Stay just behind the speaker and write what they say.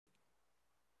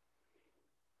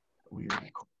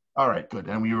All right, good.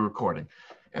 And we were recording.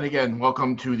 And again,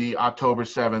 welcome to the October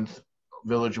 7th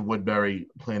Village of Woodbury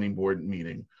Planning Board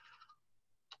meeting.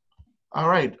 All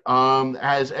right.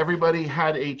 Has everybody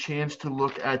had a chance to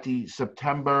look at the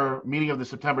September meeting of the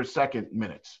September 2nd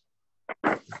minutes?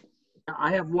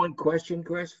 I have one question,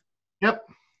 Chris. Yep.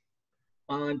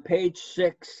 On page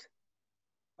 6,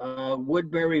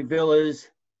 Woodbury Villas,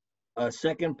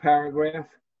 second paragraph.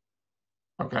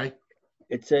 Okay.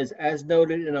 It says, as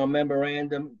noted in our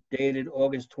memorandum dated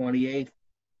August 28th,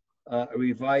 a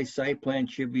revised site plan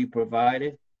should be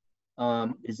provided.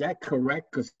 Is that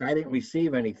correct? Because I didn't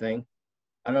receive anything.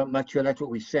 I'm not sure that's what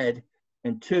we said.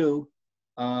 And two,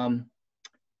 in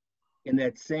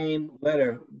that same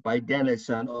letter by Dennis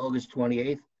on August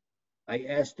 28th, I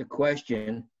asked the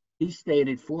question. He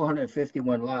stated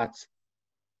 451 lots,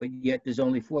 but yet there's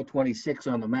only 426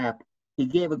 on the map. He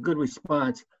gave a good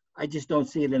response. I just don't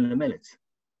see it in the minutes.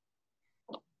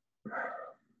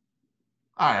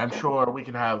 All right, I'm sure we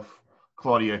can have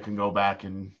Claudia can go back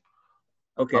and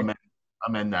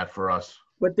amend that for us.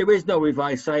 But there is no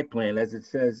revised site plan as it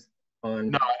says on.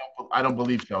 No, I don't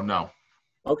believe so. No.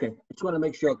 Okay, I just want to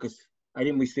make sure because I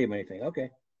didn't receive anything.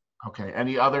 Okay. Okay.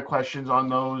 Any other questions on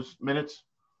those minutes?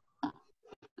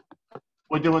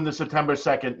 We're doing the September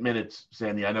 2nd minutes,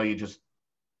 Sandy. I know you just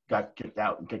got kicked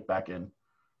out and kicked back in.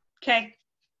 Okay.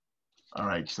 All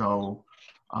right. So,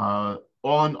 I'll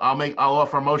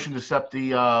offer a motion to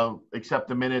accept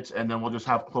the minutes, and then we'll just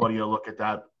have Claudia look at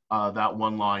that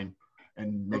one line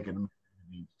and make it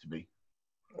needs to be.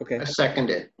 Okay. I second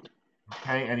it.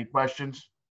 Okay. Any questions?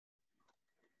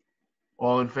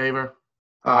 All in favor?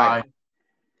 Aye.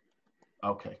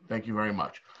 Okay. Thank you very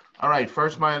much. All right.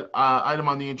 First, my item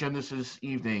on the agenda this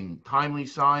evening: timely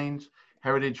signs,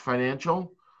 Heritage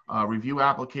Financial review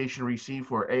application received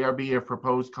for ARB of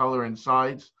proposed color and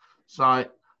size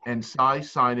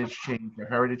signage change for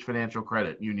Heritage Financial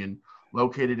Credit Union,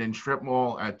 located in Strip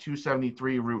Mall at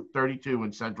 273 Route 32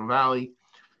 in Central Valley.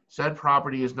 Said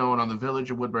property is known on the Village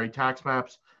of Woodbury tax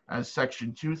maps as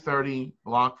Section 230,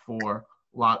 Block 4,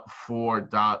 Lot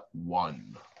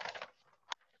 4.1.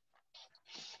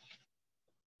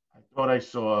 I thought I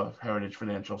saw Heritage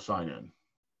Financial sign in.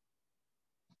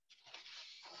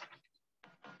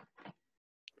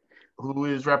 Who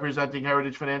is representing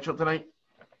Heritage Financial tonight?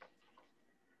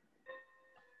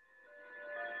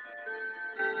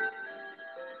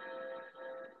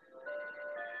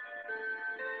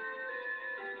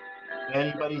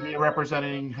 Anybody here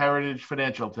representing Heritage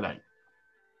Financial tonight?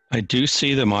 I do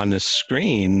see them on the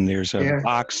screen. There's a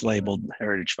box labeled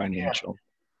Heritage Financial. Yeah.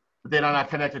 But they're not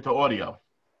connected to audio.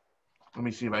 Let me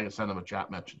see if I can send them a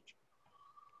chat message.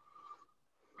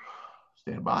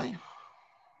 Stand by.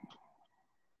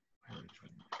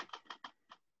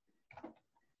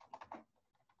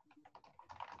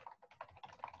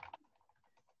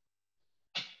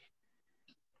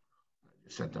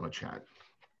 Sent them a chat.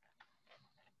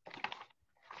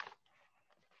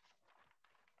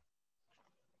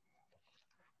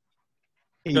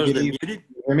 Hey, you muted?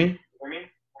 Hear me?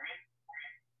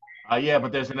 Yeah,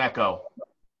 but there's an echo.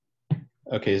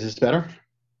 Okay, is this better?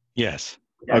 Yes.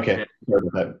 Yeah, okay. Sorry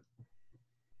about that.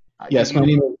 Yes, my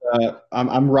name is,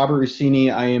 I'm Robert Rossini.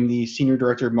 I am the Senior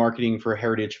Director of Marketing for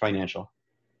Heritage Financial.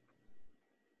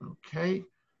 Okay.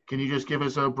 Can you just give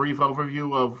us a brief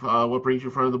overview of what brings you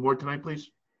in front of the board tonight,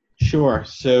 please? Sure.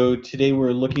 So today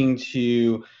we're looking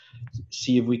to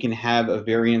see if we can have a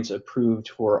variance approved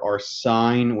for our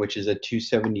sign, which is at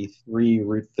 273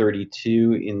 Route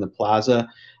 32 in the plaza.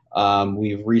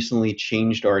 We've recently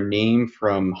changed our name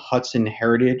from Hudson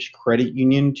Heritage Credit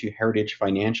Union to Heritage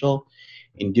Financial.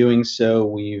 In doing so,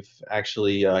 we've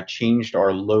actually changed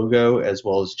our logo as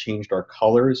well as changed our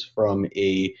colors from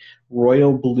a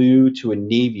royal blue to a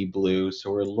navy blue. So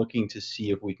we're looking to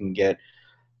see if we can get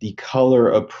the color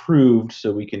approved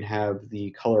so we can have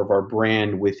the color of our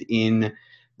brand within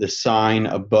the sign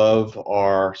above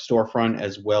our storefront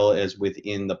as well as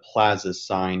within the plaza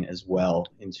sign as well,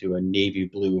 into a navy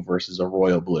blue versus a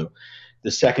royal blue. The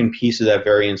second piece of that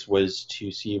variance was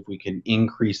to see if we can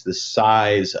increase the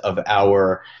size of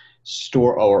our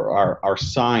store or our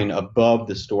sign above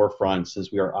the storefront,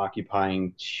 since we are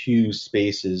occupying 2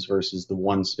 spaces versus the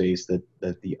 1 space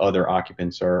that the other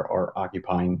occupants are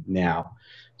occupying now.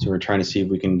 So we're trying to see if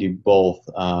we can do both,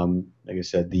 like I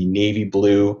said, the navy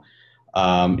blue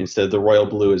instead of the royal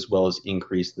blue, as well as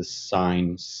increase the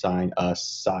sign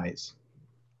size.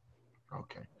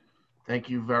 Okay. Thank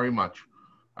you very much.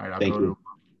 All right, I'll Thank go you. to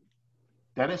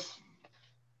Dennis.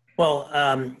 Well,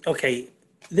 okay.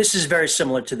 This is very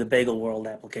similar to the Bagel World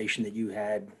application that you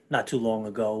had not too long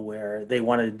ago, where they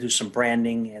wanted to do some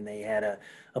branding and they had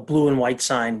a blue and white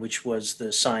sign, which was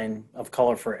the sign of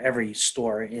color for every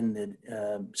store in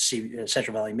the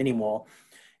Central Valley Mini Mall.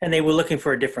 And they were looking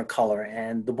for a different color.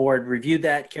 And the board reviewed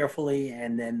that carefully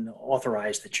and then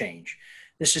authorized the change.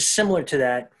 This is similar to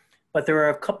that, but there are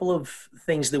a couple of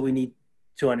things that we need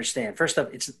to understand. First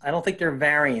up, I don't think there are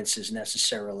variances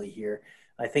necessarily here.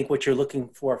 I think what you're looking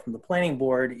for from the planning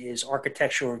board is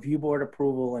architectural review board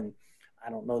approval. And I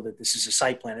don't know that this is a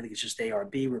site plan. I think it's just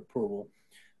ARB approval.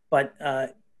 But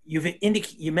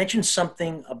you mentioned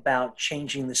something about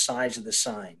changing the size of the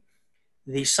sign.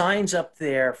 The signs up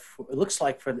there, it looks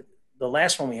like for the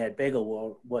last one we had, Bagel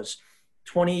World, was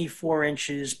 24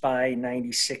 inches by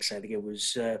 96. I think it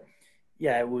was,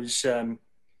 it was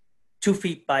 2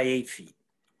 feet by 8 feet.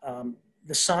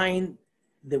 The sign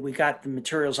that we got the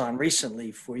materials on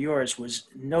recently for yours was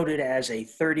noted as a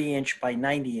 30-inch by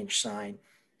 90-inch sign,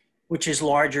 which is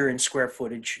larger in square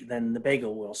footage than the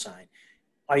Bagel World sign.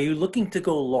 Are you looking to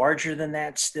go larger than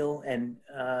that still? And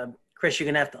Chris, you're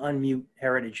going to have to unmute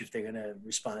Heritage if they're going to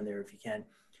respond there if you can.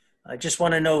 I just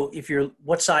want to know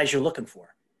what size you're looking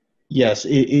for. Yes,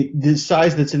 the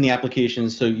size that's in the application,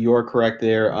 so you're correct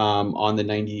there on the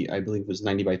 90, I believe it was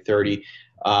 90 by 30.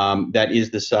 That is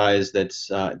the size that's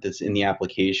in the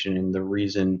application, and the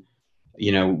reason,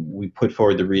 we put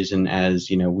forward the reason as,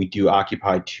 we do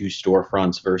occupy 2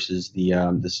 storefronts versus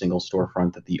the single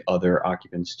storefront that the other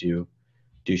occupants do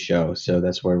show. So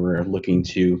that's why we're looking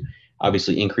to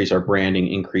obviously increase our branding,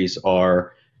 increase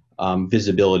our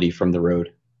visibility from the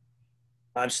road.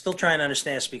 I'm still trying to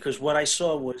understand this because what I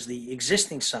saw was the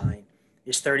existing sign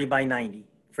is 30 by 90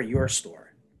 for your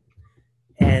store.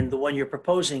 And the one you're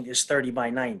proposing is 30 by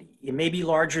 90. It may be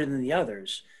larger than the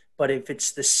others, but if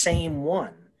it's the same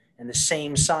one and the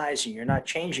same size and you're not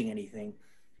changing anything,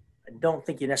 I don't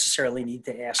think you necessarily need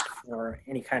to ask for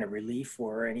any kind of relief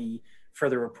or any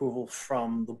further approval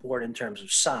from the board in terms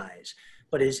of size.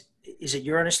 But is it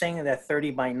your understanding that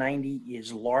 30 by 90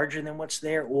 is larger than what's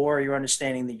there, or your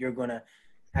understanding that you're going to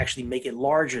actually make it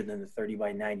larger than the 30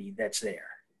 by 90 that's there?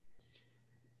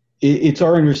 It's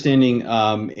our understanding,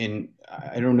 and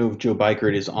I don't know if Joe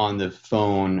Bikert is on the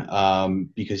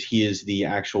phone because he is the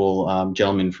actual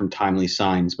gentleman from Timely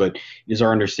Signs, but it is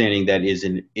our understanding that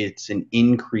it's an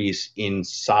increase in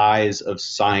size of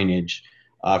signage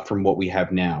from what we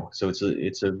have now. So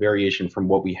it's a variation from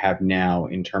what we have now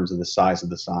in terms of the size of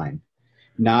the sign.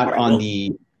 Not on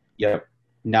the, yep.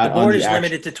 Not the board on the is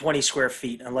limited to 20 square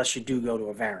feet unless you do go to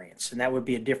a variance, and that would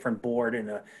be a different board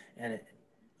and a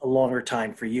longer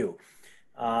time for you.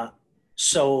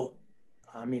 So,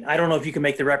 I mean, I don't know if you can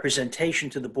make the representation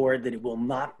to the board that it will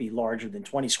not be larger than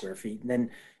 20 square feet, and then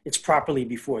it's properly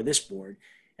before this board.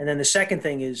 And then the second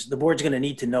thing is the board's going to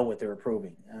need to know what they're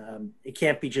approving. It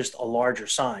can't be just a larger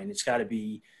sign. It's got to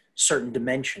be certain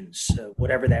dimensions,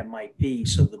 whatever that might be,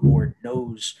 so the board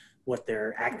knows what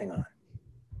they're acting on.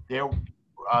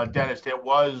 Dennis, there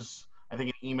was, I think,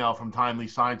 an email from Timely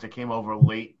Signs that came over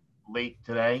late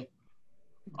today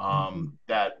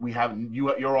that we haven't,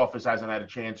 your office hasn't had a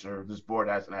chance, or this board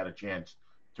hasn't had a chance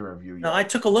to review yet. No, I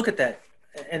took a look at that,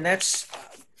 and that's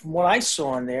from what I saw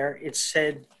on there. It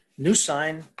said new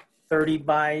sign 30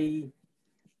 by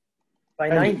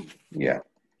 90. Yeah.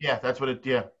 Yeah, that's what it,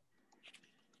 yeah.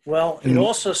 Well, it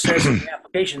also says in the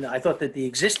application that I thought that the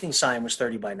existing sign was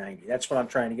 30 by 90. That's what I'm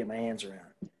trying to get my hands around.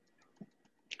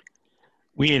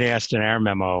 We had asked in our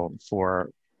memo for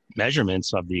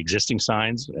measurements of the existing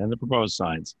signs and the proposed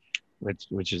signs,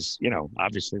 which is,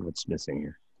 obviously what's missing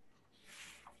here.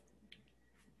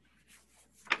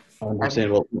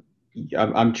 Understandable.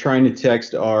 I'm trying to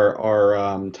text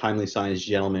our Timely Signs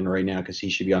gentleman right now because he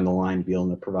should be on the line to be able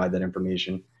to provide that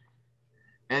information.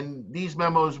 And these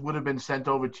memos would have been sent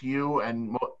over to you,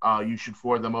 and you should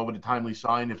forward them over to Timely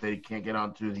Sign if they can't get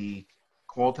onto the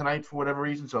call tonight for whatever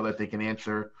reason, so that they can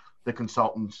answer the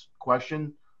consultant's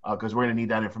question, because we're going to need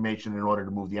that information in order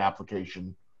to move the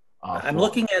application. I'm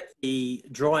looking at the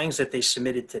drawings that they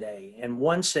submitted today, and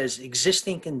one says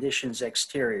existing conditions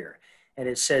exterior, and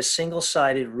it says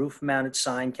single-sided roof-mounted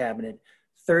sign cabinet,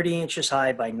 30 inches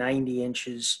high by 90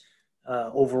 inches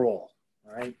overall,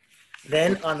 all right?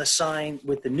 Then on the sign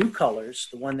with the new colors,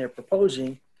 the one they're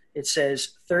proposing, it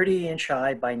says 30-inch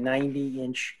high by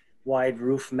 90-inch wide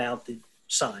roof-mounted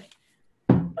sign.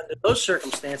 Under those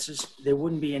circumstances, there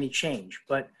wouldn't be any change,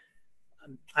 but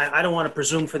I don't want to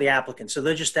presume for the applicant, so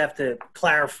they'll just have to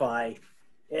clarify,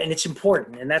 and it's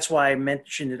important, and that's why I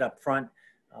mentioned it up front.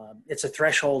 It's a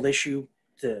threshold issue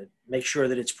to make sure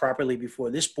that it's properly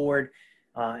before this board.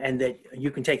 and that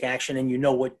you can take action and you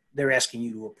know what they're asking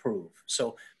you to approve.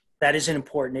 So that is an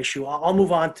important issue. I'll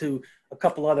move on to a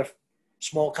couple other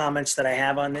small comments that I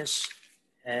have on this.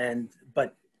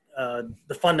 But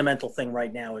the fundamental thing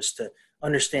right now is to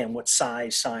understand what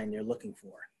size sign they're looking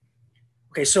for.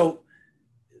 Okay, so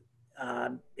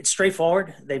it's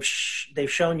straightforward. They've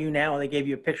shown you now, they gave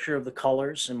you a picture of the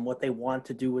colors and what they want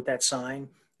to do with that sign.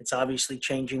 It's obviously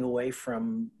changing away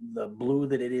from the blue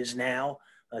that it is now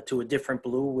to a different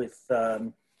blue with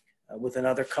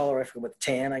another color. I forget what,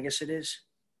 tan, I guess it is.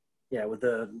 Yeah, with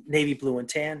the navy blue and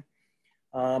tan.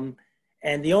 And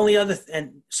the only other,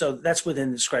 and so that's within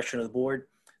the discretion of the board.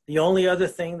 The only other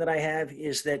thing that I have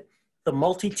is that the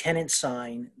multi-tenant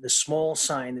sign, the small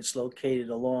sign that's located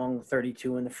along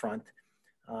 32 in the front,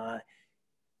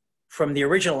 from the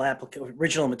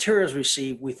original materials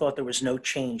received, we thought there was no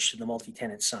change to the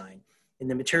multi-tenant sign. In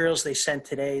the materials they sent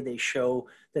today, they show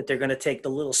that they're going to take the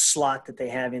little slot that they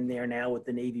have in there now with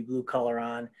the navy blue color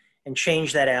on and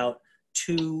change that out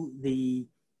to the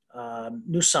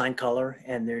new sign color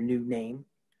and their new name.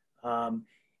 And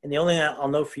the only thing I'll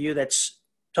note for you, that's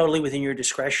totally within your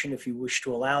discretion if you wish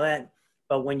to allow that.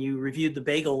 But when you reviewed the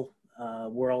bagel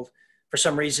world, for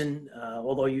some reason,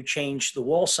 although you changed the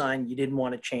wall sign, you didn't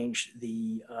want to change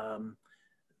the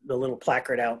little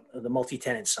placard out of the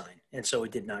multi-tenant sign. And so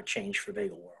it did not change for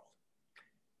Bagel World.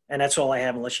 And that's all I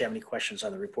have, unless you have any questions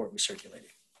on the report we circulated.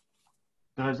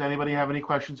 Does anybody have any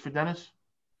questions for Dennis?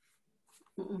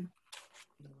 Mm-mm.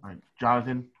 All right,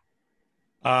 Jonathan?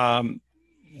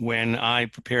 When I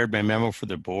prepared my memo for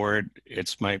the board,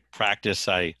 it's my practice.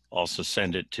 I also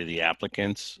send it to the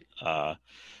applicants.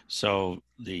 So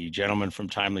the gentleman from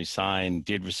Timely Sign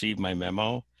did receive my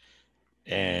memo,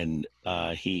 and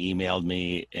he emailed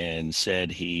me and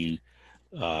said he,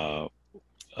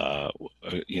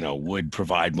 would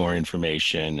provide more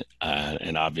information.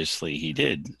 And obviously he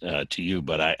did to you,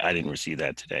 but I didn't receive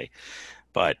that today.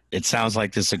 But it sounds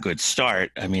like this is a good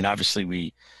start. I mean,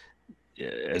 obviously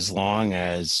as long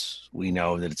as we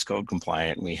know that it's code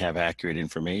compliant and we have accurate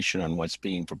information on what's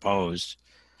being proposed,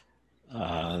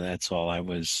 that's all I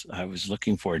was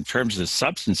looking for. In terms of the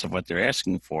substance of what they're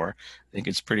asking for, I think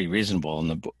it's pretty reasonable, and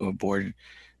the board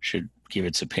should give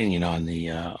its opinion on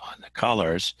the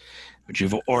colors. But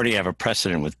you've already have a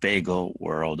precedent with Bagel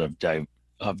World of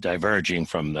diverging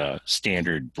from the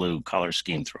standard blue color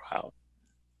scheme throughout.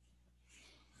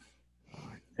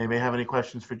 Anybody have any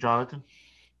questions for Jonathan?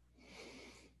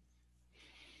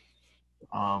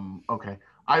 Okay.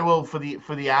 I will, for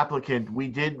the applicant, we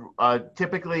did,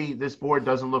 typically this board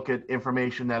doesn't look at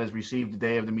information that is received the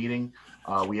day of the meeting.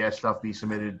 We ask stuff be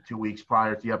submitted 2 weeks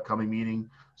prior to the upcoming meeting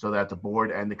so that the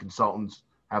board and the consultants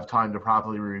have time to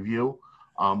properly review.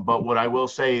 But what I will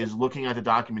say is, looking at the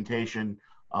documentation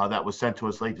that was sent to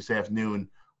us late this afternoon,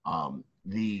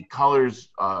 the colors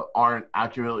aren't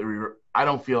accurately, I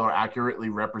don't feel are accurately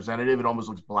representative. It almost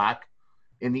looks black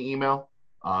in the email,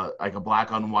 like a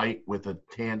black on white with a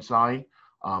tan sign.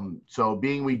 So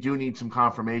being we do need some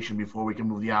confirmation before we can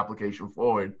move the application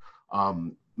forward,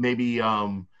 maybe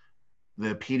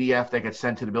the PDF that gets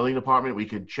sent to the building department, we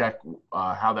could check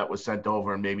how that was sent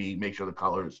over and maybe make sure the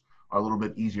colors are a little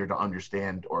bit easier to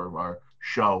understand or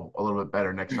show a little bit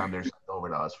better next time they're sent over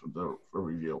to us for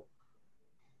review.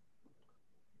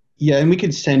 Yeah, and we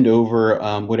could send over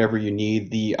whatever you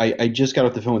need. I just got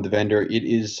off the phone with the vendor. It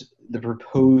is the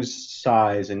proposed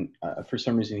size, and for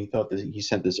some reason he thought that he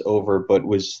sent this over, but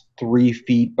was 3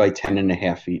 feet by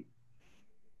 10.5 feet.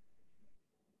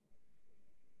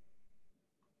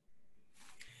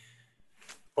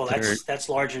 Well, that's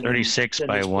larger than 36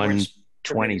 by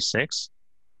 126.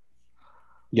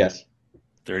 Yes.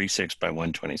 36 by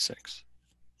 126.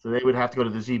 So they would have to go to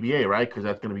the ZBA, right? Because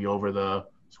that's going to be over the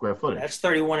square footage. That's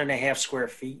 31.5 square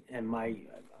feet, and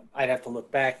I'd have to look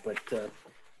back, but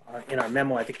in our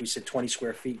memo, I think we said 20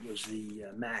 square feet was the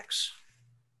max.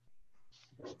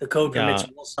 The code permits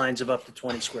all signs of up to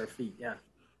 20 square feet, yeah.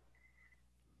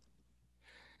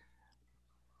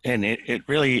 And it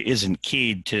really isn't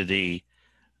keyed to the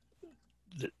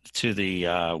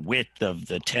width of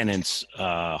the tenants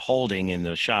holding in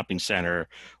the shopping center,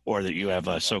 or that you have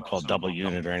a so-called double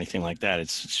unit or anything like that.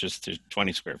 It's just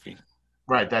 20 square feet.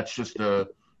 Right. That's just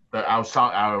our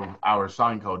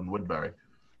sign code in Woodbury.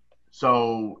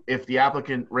 So if the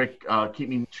applicant, Rick, keep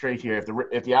me straight here.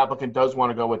 If the applicant does want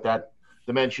to go with that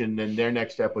dimension, then their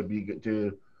next step would be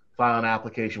to file an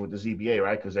application with the ZBA,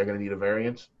 right? Because they're going to need a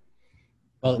variance.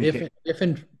 Well,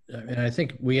 and I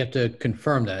think we have to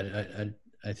confirm that.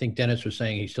 I think Dennis was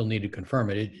saying he still need to confirm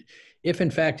it. If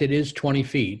in fact it is 20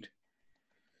 feet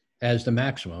as the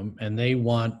maximum, and they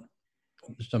want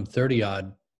some 30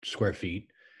 odd square feet,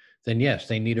 then yes,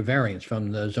 they need a variance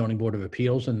from the Zoning Board of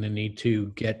Appeals, and they need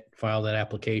to file that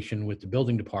application with the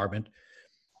building department.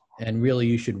 And really,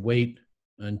 you should wait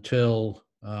until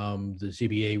the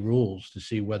ZBA rules to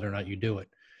see whether or not you do it.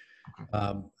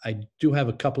 I do have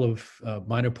a couple of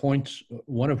minor points,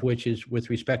 one of which is with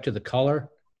respect to the color.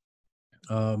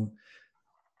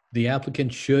 The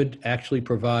applicant should actually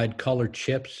provide color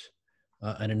chips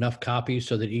and enough copies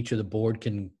so that each of the board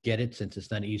can get it, since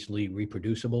it's not easily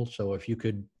reproducible. So if you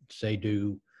could say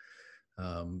do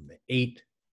 8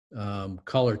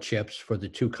 color chips for the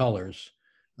 2 colors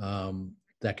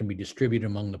that can be distributed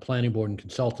among the planning board and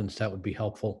consultants, that would be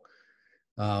helpful.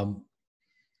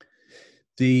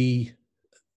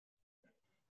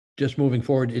 Just moving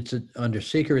forward, under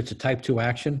seeker, it's a type 2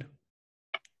 action.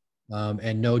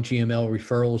 And no GML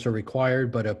referrals are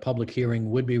required, but a public hearing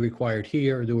would be required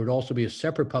here. There would also be a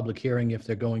separate public hearing if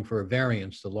they're going for a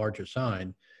variance, the larger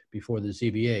sign, before the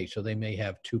ZBA. So they may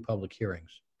have 2 public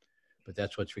hearings, but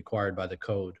that's what's required by the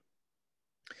code.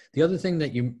 The other thing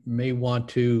that you may want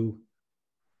to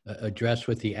address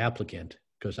with the applicant,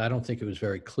 because I don't think it was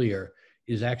very clear,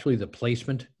 is actually the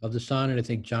placement of the sign. And I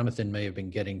think Jonathan may have been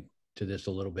getting to this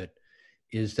a little bit,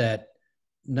 is that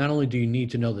not only do you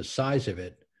need to know the size of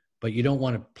it, but you don't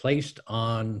want it placed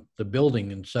on the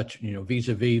building in such,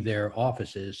 vis-a-vis their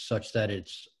offices, such that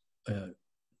it's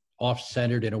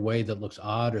off-centered in a way that looks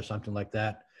odd or something like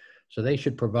that. So they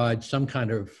should provide some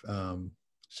kind of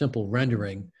simple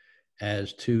rendering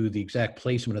as to the exact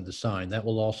placement of the sign. That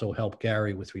will also help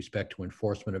Gary with respect to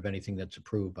enforcement of anything that's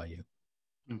approved by you.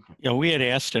 We had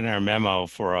asked in our memo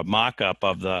for a mock-up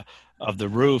of the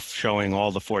roof showing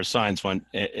all the 4 signs,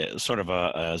 sort of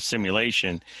a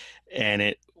simulation,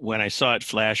 and when I saw it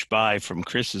flash by from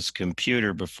Chris's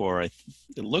computer before, it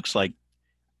looks like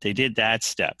they did that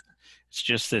step. It's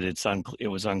just that it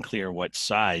was unclear what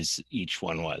size each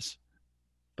one was.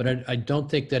 But I don't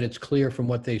think that it's clear from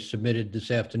what they submitted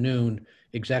this afternoon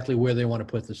exactly where they want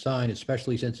to put the sign,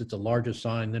 especially since it's a larger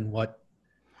sign than what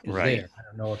is there. I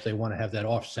don't know if they want to have that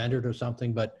off-centered or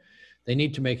something, but they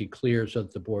need to make it clear so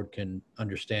that the board can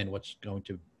understand what's going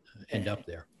to end up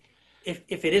there.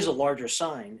 If it is a larger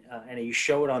sign and you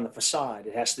show it on the facade,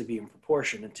 it has to be in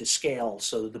proportion and to scale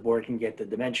so that the board can get the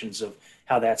dimensions of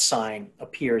how that sign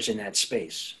appears in that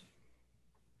space.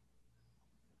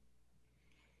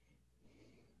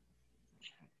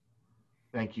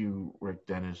 Thank you, Rick,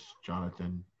 Dennis,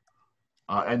 Jonathan.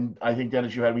 And I think,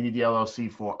 Dennis, we need the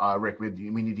LLC for, Rick, we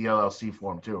need the LLC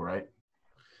form too, right?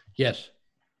 Yes.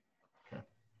 Okay.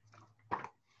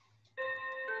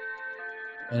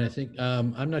 And I think,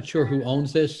 I'm not sure who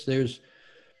owns this.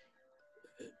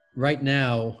 Right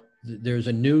now, there's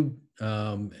a new,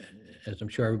 as I'm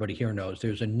sure everybody here knows,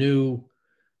 there's a new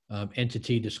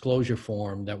entity disclosure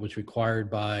form that was required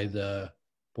by the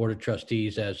Board of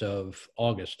Trustees as of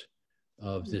August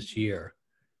of this year.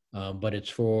 But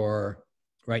it's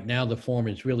right now the form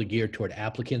is really geared toward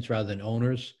applicants rather than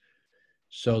owners.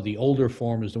 So the older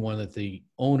form is the one that the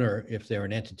owner, if they're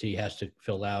an entity, has to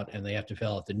fill out, and they have to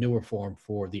fill out the newer form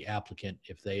for the applicant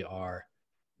if they are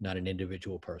not an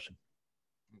individual person.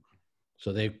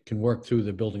 So they can work through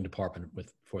the building department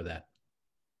for that.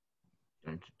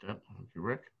 Thank you,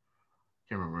 Rick.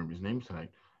 Can't remember his name tonight.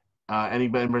 Any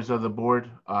members of the board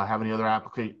have any other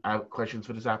questions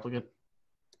for this applicant?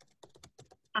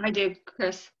 I do,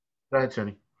 Chris. Go ahead,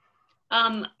 Cindy.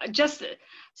 Just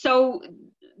so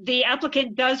the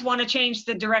applicant does want to change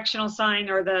the directional sign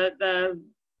or the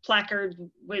placard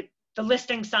with the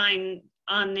listing sign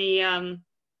on the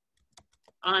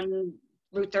on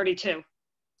Route 32.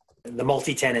 The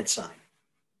multi-tenant sign.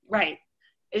 Right.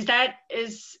 Is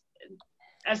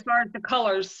as far as the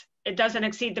colors, it doesn't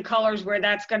exceed the colors where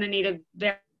that's going to need a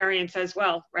variance as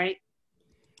well, right?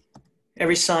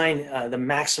 Every sign, the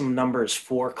maximum number is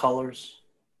 4 colors.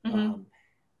 Mm-hmm.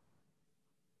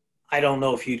 I don't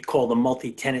know if you'd call the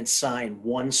multi-tenant sign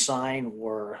one sign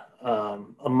or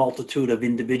a multitude of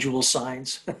individual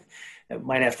signs. I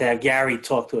might have to have Gary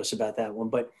talk to us about that one.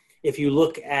 But if you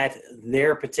look at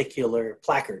their particular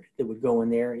placard that would go in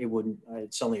there, it wouldn't.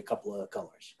 It's only a couple of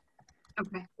colors.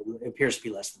 Okay. It appears to be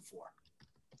less than 4.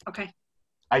 Okay.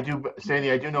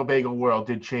 Sandy, I do know Bagel World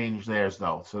did change theirs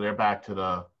though, so they're back to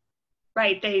the.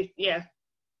 Right. Yeah.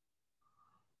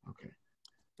 Okay.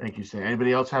 Thank you, Sandy.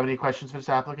 Anybody else have any questions for this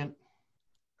applicant?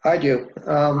 I do.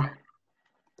 Am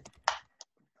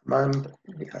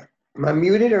I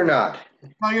muted or not?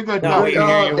 No, you're good. No, we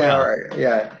hear you well. All right.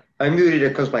 Yeah, I muted it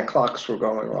because my clocks were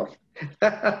going off.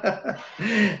 I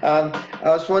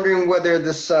was wondering whether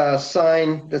this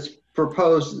sign that's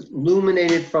proposed is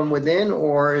illuminated from within,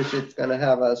 or is it going to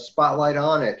have a spotlight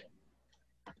on it?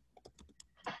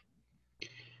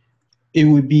 It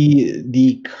would be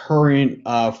the current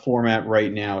format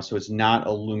right now, so it's not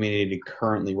illuminated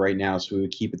currently right now, so we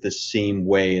would keep it the same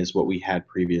way as what we had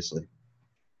previously.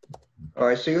 All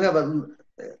right, so you have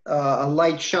a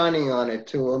light shining on it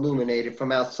to illuminate it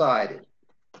from outside.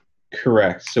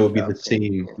 Correct. So it would be the Okay.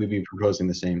 same. We'd be proposing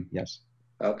the same. Yes.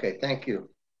 Okay, thank you.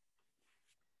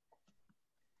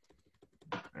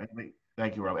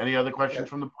 Thank you, Rob. Any other questions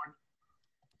from the board?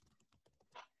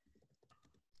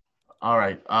 All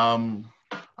right. All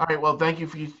right. Well, thank you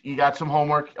for you got some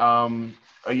homework. Are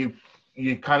you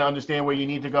kind of understand where you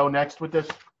need to go next with this?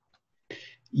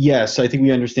 Yes, I think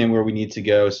we understand where we need to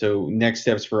go. So next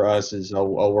steps for us is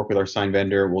I'll work with our sign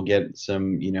vendor. We'll get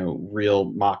some,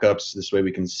 real mock-ups. This way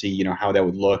we can see, how that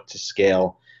would look to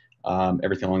scale,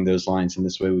 everything along those lines. And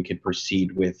this way we could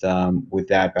proceed with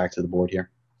that back to the board here.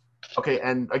 Okay.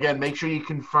 And again, make sure you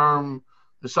confirm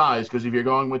the size, because if you're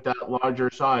going with that larger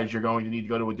size, you're going to need to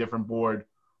go to a different board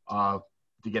to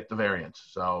get the variance.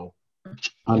 So.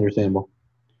 Understandable.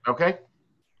 Okay.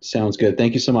 Sounds good.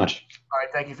 Thank you so much. All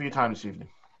right. Thank you for your time this evening.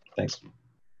 Thanks.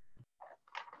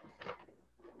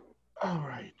 All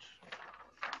right.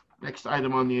 Next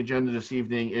item on the agenda this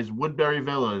evening is Woodbury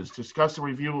Villas. Discuss a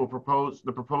review of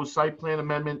the proposed site plan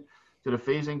amendment to the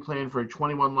phasing plan for a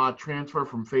 21 lot transfer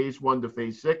from phase 1 to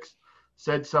phase 6.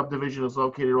 Said subdivision is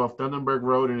located off Dundenberg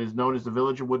Road and is known as the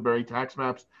Village of Woodbury tax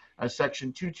maps as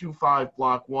section 225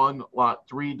 block 1 lot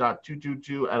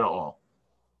 3.222 et al.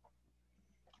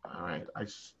 All right. I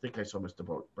think I saw Mr.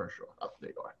 Bershaw. Oh,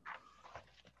 there you are.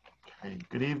 Okay.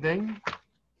 Good evening.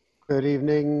 Good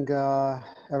evening,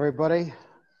 everybody.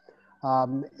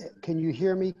 Can you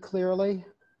hear me clearly?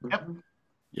 Yep.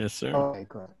 Yes, sir. Okay,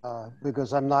 good.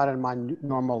 Because I'm not in my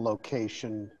normal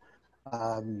location,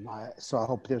 so I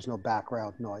hope there's no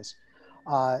background noise.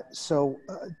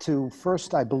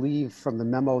 First, I believe from the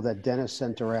memo that Dennis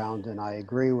sent around, and I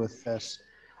agree with this,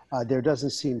 there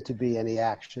doesn't seem to be any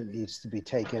action needs to be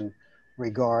taken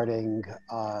regarding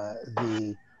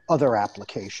the other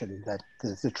application that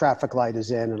the traffic light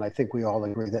is in, and I think we all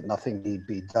agree that nothing need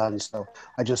be done. So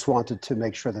I just wanted to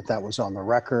make sure that that was on the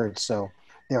record, so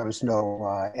there was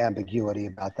no ambiguity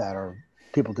about that, or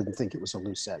people didn't think it was a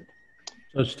loose end.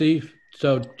 So Steve,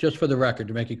 just for the record,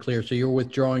 to make it clear, so you're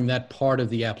withdrawing that part of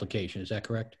the application, is that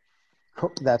correct?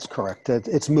 That's correct.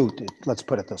 It's moot. Let's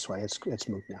put it this way. It's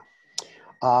moot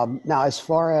now. Now, as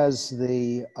far as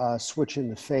the switch in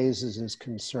the phases is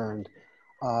concerned,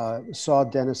 saw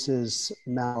Dennis's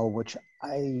memo, which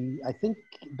I think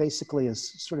basically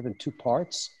is sort of in two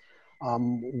parts.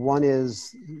 One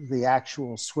is the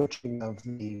actual switching of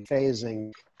the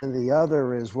phasing, and the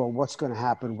other is, well, what's going to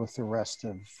happen with the rest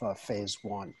of phase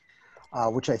 1,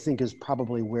 which I think is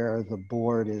probably where the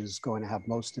board is going to have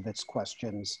most of its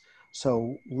questions.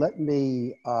 So let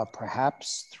me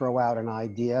perhaps throw out an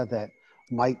idea that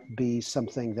might be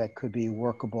something that could be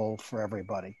workable for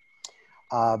everybody.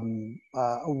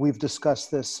 We've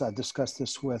discussed this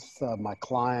with my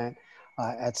client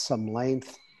at some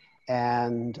length.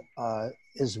 And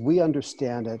as we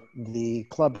understand it, the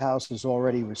clubhouse has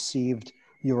already received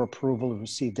your approval,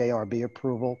 received ARB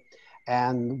approval.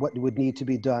 And what would need to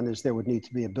be done is there would need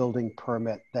to be a building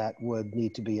permit that would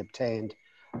need to be obtained.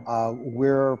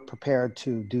 We're prepared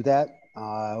to do that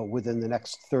within the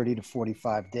next 30 to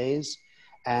 45 days,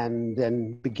 and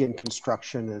then begin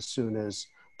construction as soon as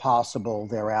possible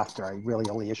thereafter. I really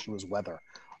only issue is weather,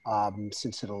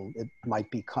 since it might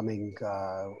be coming,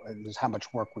 is how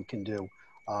much work we can do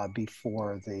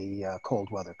before the cold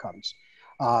weather comes.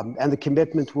 And the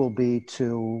commitment will be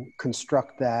to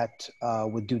construct that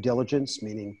with due diligence,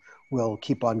 meaning we'll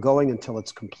keep on going until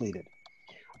it's completed.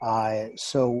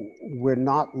 So we're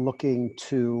not looking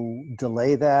to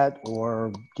delay that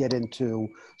or get into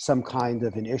some kind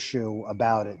of an issue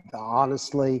about it.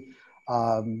 Honestly,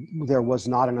 there was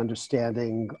not an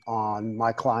understanding on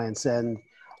my client's end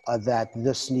that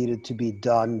this needed to be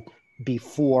done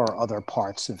before other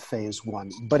parts of phase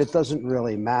 1, but it doesn't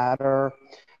really matter.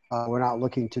 We're not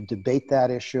looking to debate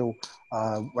that issue.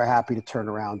 We're happy to turn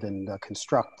around and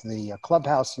construct the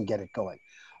clubhouse and get it going.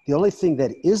 The only thing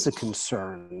that is a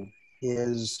concern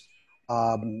is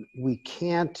we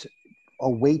can't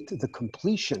await the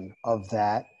completion of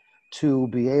that to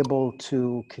be able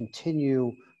to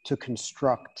continue to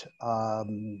construct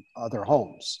other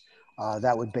homes.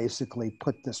 That would basically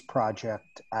put this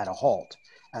project at a halt,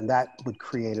 and that would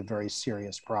create a very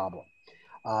serious problem.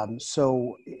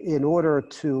 So in order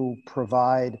to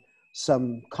provide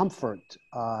some comfort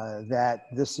that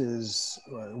this is,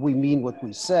 we mean what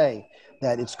we say,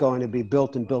 that it's going to be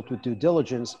built and built with due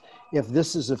diligence, if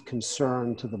this is of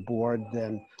concern to the board,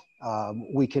 then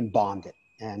we can bond it.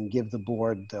 and give the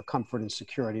board the comfort and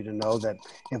security to know that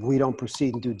if we don't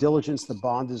proceed in due diligence, the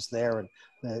bond is there and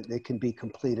that it can be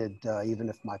completed even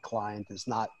if my client is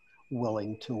not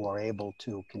willing to or able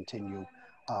to continue.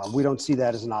 We don't see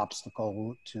that as an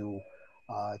obstacle to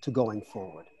going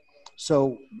forward.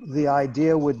 So the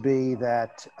idea would be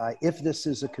that if this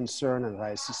is a concern, and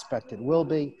I suspect it will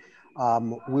be,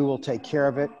 we will take care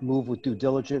of it, move with due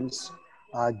diligence,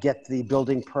 get the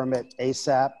building permit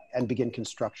ASAP and begin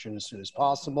construction as soon as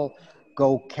possible,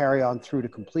 go carry on through to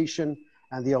completion.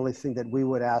 And the only thing that we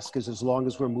would ask is, as long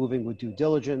as we're moving with due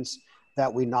diligence,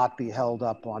 that we not be held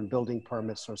up on building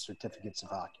permits or certificates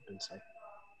of occupancy.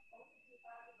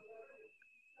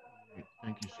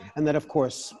 Thank you, sir. And then, of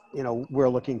course, you know, we're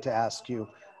looking to ask you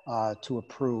to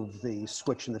approve the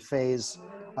switch in the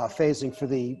phasing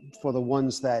for the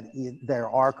ones that either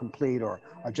are complete or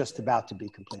are just about to be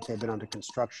complete. They've been under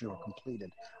construction or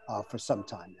completed for some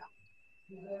time now.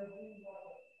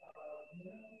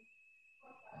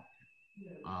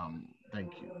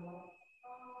 Thank you.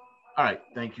 All right,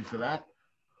 thank you for that.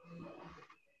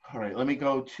 All right, let me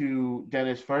go to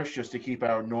Dennis first, just to keep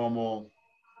our normal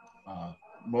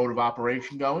mode of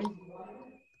operation going.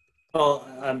 Well,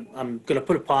 I'm going to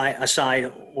put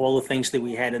aside all the things that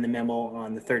we had in the memo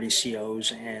on the 30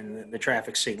 COs and the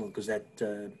traffic signal, because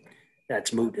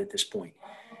that's moved at this point.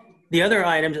 The other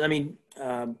items, I mean,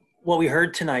 what we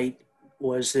heard tonight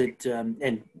was that,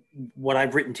 and what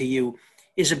I've written to you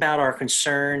is about our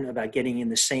concern about getting in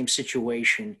the same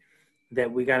situation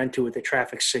that we got into with the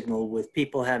traffic signal, with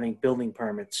people having building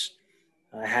permits,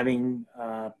 having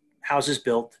houses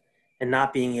built, and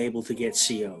not being able to get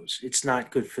COs. It's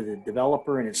not good for the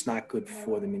developer and it's not good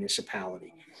for the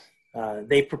municipality.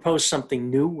 They proposed something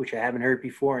new, which I haven't heard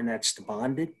before, and that's the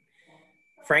bonded.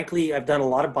 Frankly, I've done a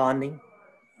lot of bonding.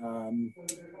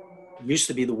 It used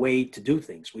to be the way to do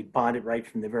things. We'd bond it right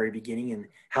from the very beginning, and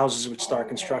houses would start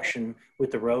construction with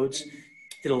the roads.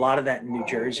 Did a lot of that in New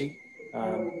Jersey.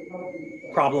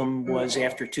 Problem was,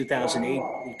 after 2008,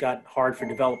 it got hard for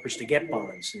developers to get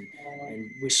bonds, and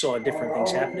we saw different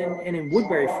things happen. And in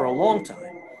Woodbury, for a long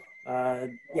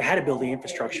time, you had to build the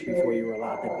infrastructure before you were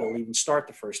allowed to build, even start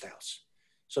the first house.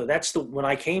 So that's when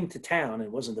I came to town, it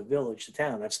wasn't the village, the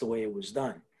town, that's the way it was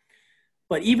done.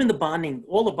 But even the bonding,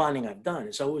 all the bonding I've done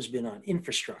has always been on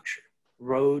infrastructure,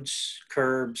 roads,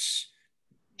 curbs,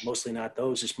 mostly not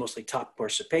those, it's mostly top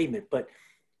course of pavement, but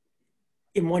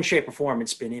in one shape or form,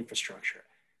 it's been infrastructure.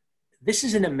 This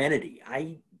is an amenity.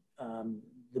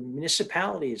 The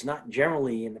municipality is not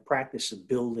generally in the practice of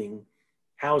building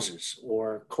houses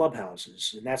or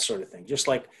clubhouses and that sort of thing. Just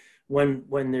like when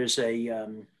there's a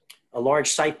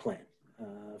large site plan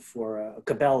for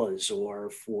Cabela's or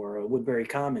for Woodbury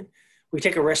Common, we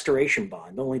take a restoration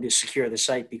bond only to secure the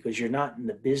site, because you're not in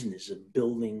the business of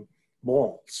building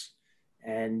malls,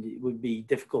 and it would be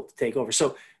difficult to take over.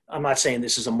 So I'm not saying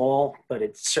this is a mall, but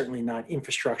it's certainly not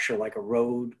infrastructure like a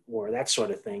road or that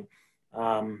sort of thing.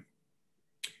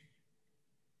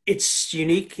 It's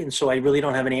unique, and so I really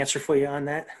don't have an answer for you on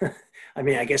that. I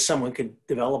mean, I guess someone could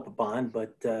develop a bond,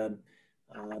 but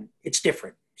it's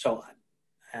different. So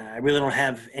I really don't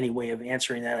have any way of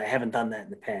answering that. I haven't done that in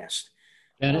the past.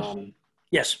 Dennis?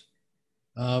 Yes.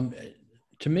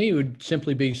 To me, it would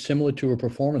simply be similar to a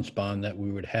performance bond that we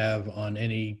would have on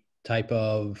any type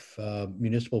of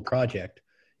municipal project,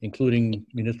 including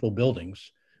municipal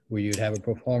buildings, where you'd have a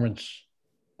performance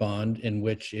bond in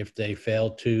which, if they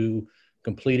fail to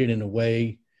complete it in a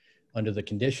way under the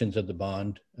conditions of the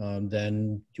bond,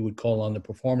 then you would call on the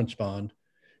performance bond,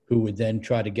 who would then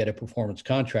try to get a performance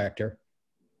contractor.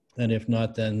 And if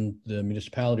not, then the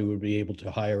municipality would be able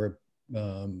to hire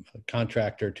a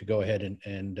contractor to go ahead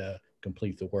and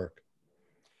complete the work.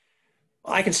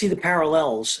 I can see the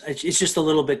parallels. It's just a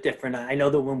little bit different. I know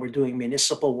that when we're doing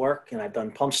municipal work, and I've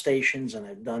done pump stations and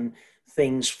I've done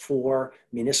things for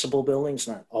municipal buildings,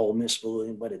 not all municipal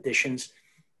buildings, but additions.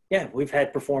 Yeah, we've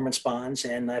had performance bonds,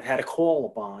 and I've had to call a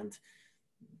bond,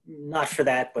 not for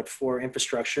that, but for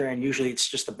infrastructure. And usually it's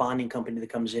just a bonding company that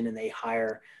comes in and they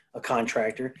hire a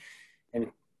contractor.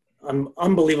 And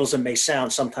unbelievable as it may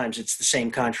sound, sometimes it's the same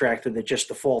contractor that just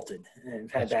defaulted, and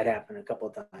I've had that happen a couple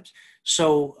of times.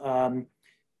 So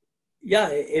yeah,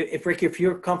 if Rick, if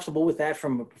you're comfortable with that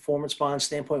from a performance bond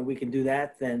standpoint, we can do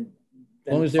that. Then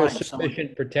as long as there's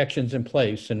sufficient protections in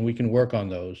place, and we can work on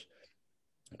those.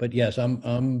 But yes,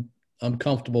 I'm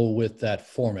comfortable with that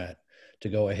format to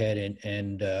go ahead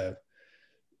and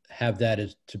have that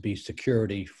as to be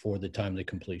security for the timely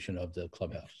completion of the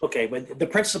clubhouse. Okay, but the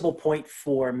principal point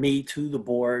for me to the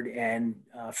board and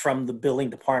from the building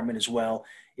department as well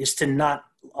is to not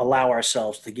allow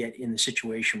ourselves to get in the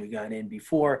situation we got in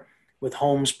before, with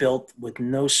homes built with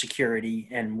no security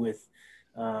and with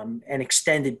and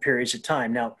extended periods of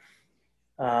time. Now,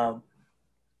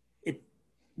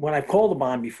 when I've called a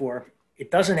bond before, it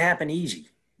doesn't happen easy.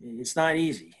 It's not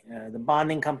easy. The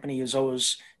bonding company is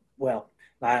always, well,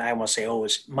 I won't say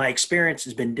always, my experience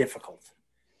has been difficult.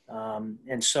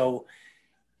 And so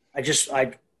I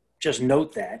just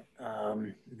note that,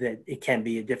 that it can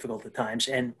be difficult at times.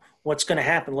 And what's going to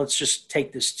happen, let's just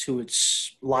take this to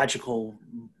its logical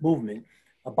movement.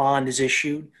 A bond is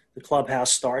issued, the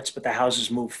clubhouse starts, but the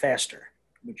houses move faster,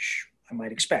 which I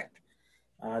might expect.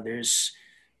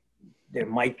 There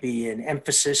might be an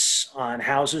emphasis on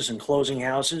houses and closing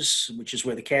houses, which is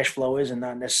where the cash flow is, and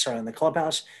not necessarily in the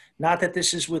clubhouse. Not that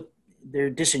this is they're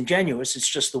disingenuous, it's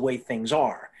just the way things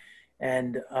are.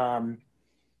 And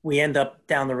we end up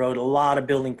down the road, a lot of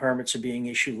building permits are being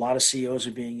issued, a lot of COs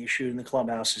are being issued, and the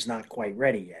clubhouse is not quite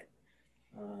ready yet.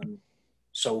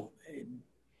 So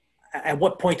at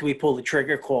what point do we pull the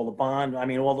trigger, call the bond? I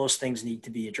mean, all those things need to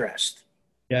be addressed.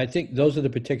 Yeah, I think those are the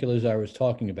particulars I was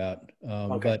talking about.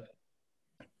 Okay. But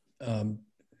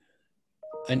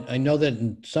I know that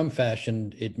in some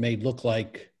fashion it may look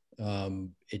like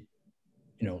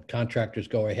contractors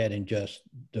go ahead and just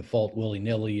default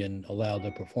willy-nilly and allow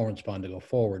the performance bond to go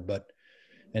forward.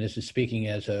 And this is speaking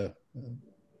as a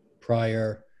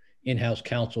prior in-house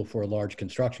counsel for a large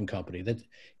construction company, that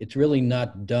it's really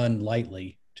not done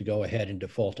lightly to go ahead and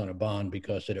default on a bond,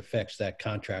 because it affects that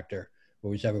contractor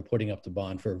who is ever putting up the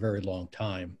bond for a very long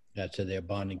time as to their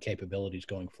bonding capabilities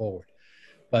going forward.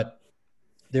 But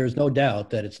there's no doubt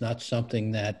that it's not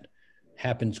something that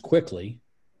happens quickly.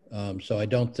 So I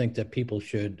don't think that people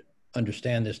should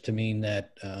understand this to mean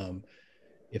that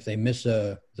if they miss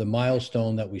the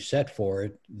milestone that we set for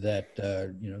it, that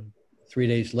 3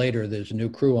 days later there's a new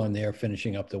crew on there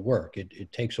finishing up the work.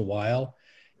 It takes a while,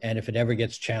 and if it ever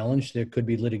gets challenged, there could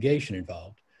be litigation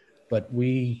involved. But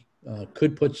we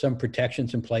could put some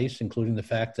protections in place, including the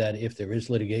fact that if there is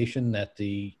litigation, that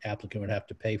the applicant would have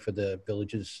to pay for the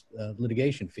village's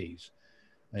litigation fees,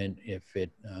 and if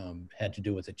it had to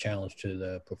do with a challenge to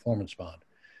the performance bond.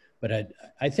 But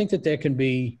I think that there can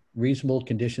be reasonable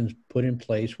conditions put in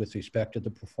place with respect to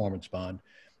the performance bond.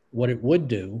 What it would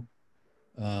do,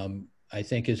 I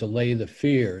think, is allay the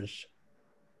fears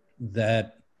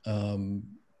that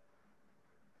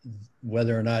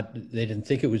whether or not they didn't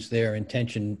think it was their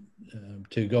intention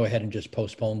to go ahead and just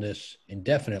postpone this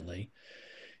indefinitely,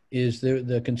 is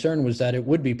the concern was that it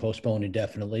would be postponed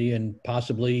indefinitely and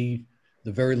possibly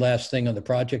the very last thing on the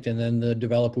project, and then the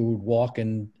developer would walk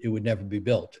and it would never be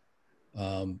built.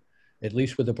 At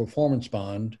least with a performance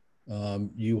bond,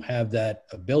 you have that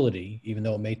ability, even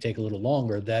though it may take a little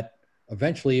longer, that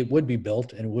eventually it would be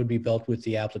built, and it would be built with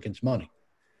the applicant's money.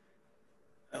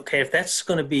 Okay, if that's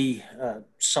going to be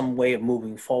some way of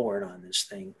moving forward on this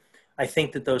thing, I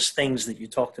think that those things that you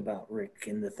talked about, Rick,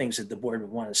 and the things that the board would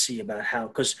want to see about how,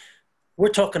 because we're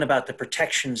talking about the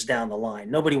protections down the line.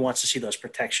 Nobody wants to see those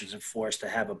protections enforced, to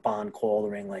have a bond call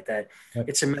or anything like that. Right.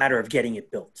 It's a matter of getting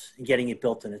it built and getting it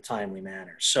built in a timely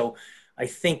manner. So I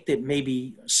think that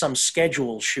maybe some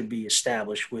schedule should be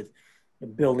established with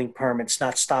building permits,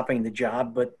 not stopping the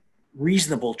job, but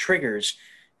reasonable triggers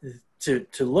to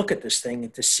look at this thing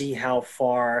and to see how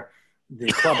far the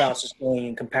clubhouse is going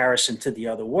in comparison to the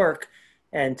other work,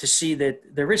 and to see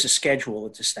that there is a schedule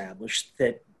that's established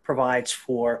that provides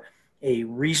for a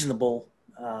reasonable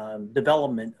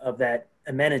development of that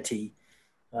amenity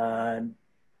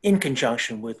in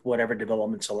conjunction with whatever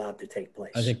development's allowed to take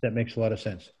place. I think that makes a lot of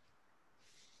sense.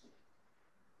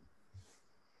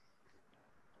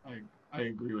 I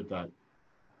agree with that.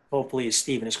 Hopefully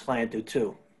Steve and his client do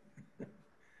too.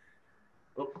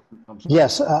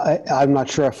 Yes, I'm not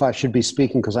sure if I should be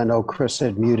speaking because I know Chris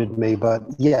had muted me, but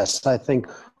yes, I think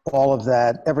all of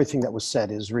that, everything that was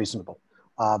said is reasonable.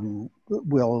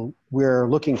 We're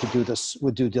looking to do this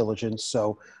with due diligence,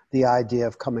 so the idea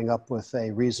of coming up with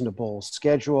a reasonable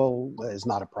schedule is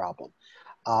not a problem.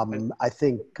 I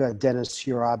think, Dennis,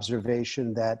 your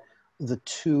observation that the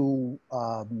two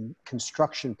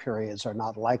construction periods are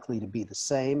not likely to be the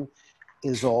same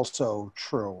is also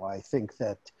true. I think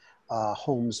that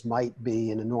homes might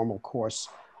be, in a normal course,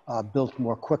 built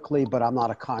more quickly, but I'm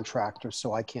not a contractor,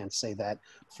 so I can't say that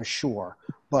for sure.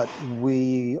 But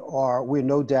we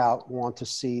no doubt want to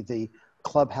see the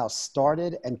clubhouse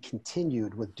started and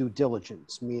continued with due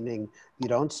diligence, meaning you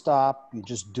don't stop, you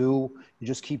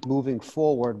just keep moving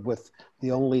forward, with the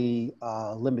only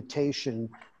limitation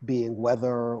being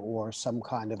weather or some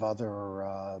kind of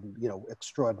other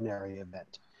extraordinary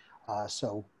event.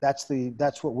 So that's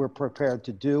what we're prepared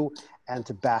to do, and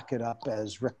to back it up,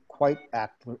 as Rick quite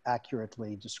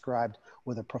accurately described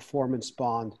with a performance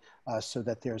bond so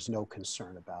that there's no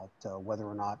concern about whether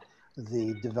or not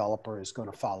the developer is going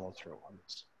to follow through on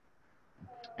this.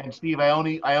 And Steve, I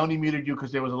only muted you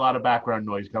because there was a lot of background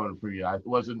noise coming from you. I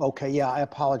wasn't. Okay, yeah, I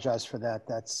apologize for that.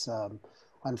 That's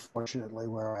unfortunately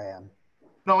where I am.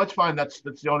 No, it's fine. That's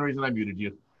the only reason I muted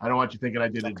you. I don't want you thinking I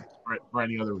did it Okay. for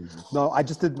any other reason. No, I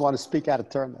just didn't want to speak out of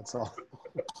turn, that's all.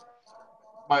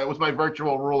 It was my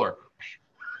virtual ruler.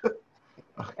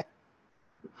 All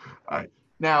right.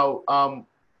 Now,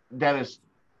 Dennis,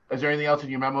 is there anything else in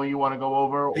your memo you want to go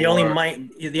over? The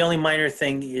only minor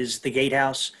thing is the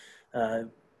gatehouse.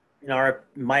 In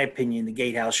my opinion, the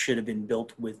gatehouse should have been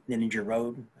built with Ninninger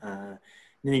Road.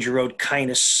 Ninninger Road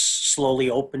kind of slowly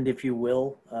opened, if you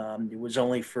will. It was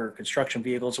only for construction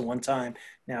vehicles at one time.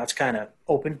 Now it's kind of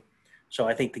open. So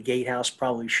I think the gatehouse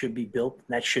probably should be built.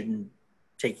 That shouldn't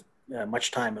take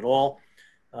much time at all.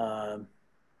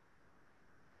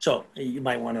 So you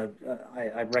might want to,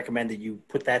 I recommend that you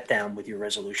put that down with your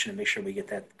resolution and make sure we get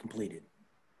that completed.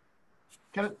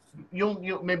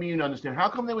 Maybe you understand. How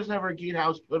come there was never a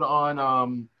gatehouse put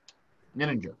on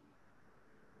Ninninger?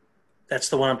 That's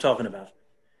the one I'm talking about.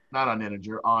 Not on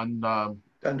Ninninger, on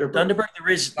Dunderberg.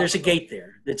 There's a gate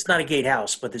there. It's not a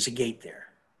gatehouse, but there's a gate there.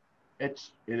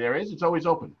 It's always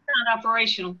open. It's not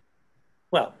operational.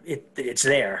 Well, it's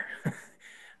there.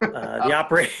 The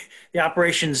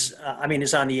operations,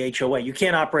 is on the HOA. You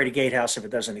can't operate a gatehouse if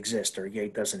it doesn't exist or a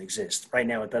gate doesn't exist. Right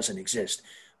now, it doesn't exist.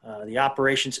 The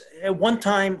operations, at one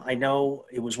time, I know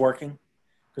it was working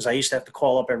because I used to have to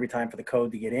call up every time for the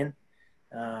code to get in.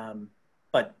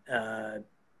 But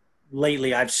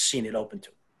lately, I've seen it open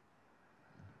too.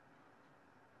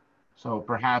 So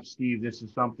perhaps, Steve, this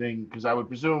is something, because I would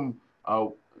presume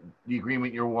the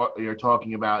agreement you're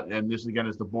talking about, and this again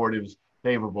is the board is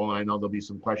favorable, and I know there'll be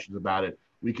some questions about it.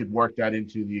 We could work that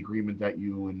into the agreement that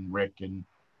you and Rick and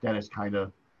Dennis kind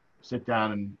of sit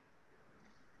down and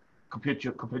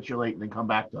capitulate and then come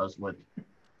back to us with.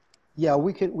 Yeah,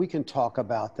 we can talk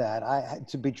about that.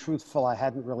 To be truthful, I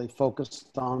hadn't really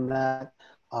focused on that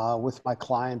with my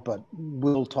client, but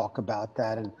we'll talk about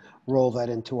that and roll that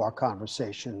into our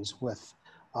conversations with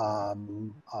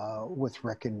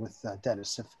Rick and with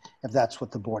Dennis, if that's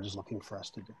what the board is looking for us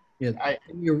to do. Yeah,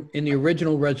 in the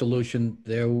original resolution,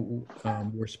 there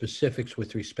were specifics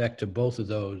with respect to both of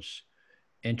those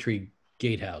entry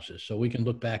gatehouses. So we can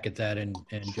look back at that and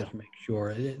just make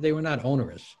sure they were not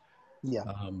onerous. Yeah.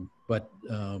 But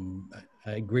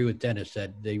I agree with Dennis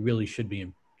that they really should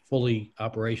be fully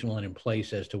operational and in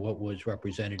place as to what was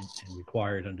represented and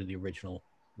required under the original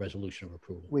resolution of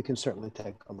approval. We can certainly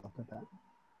take a look at that.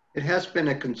 It has been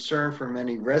a concern for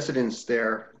many residents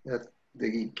there that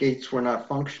the gates were not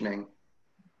functioning.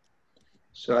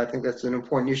 So I think that's an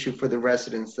important issue for the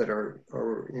residents that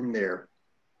are in there.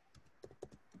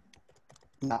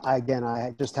 Again,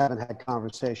 I just haven't had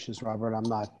conversations, Robert. I'm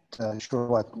not sure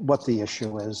what the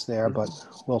issue is there, but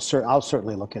I'll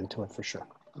certainly look into it for sure.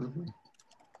 Mm-hmm.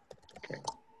 Okay.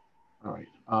 All right.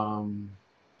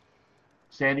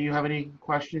 Sandy, you have any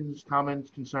questions, comments,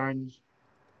 concerns?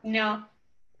 No.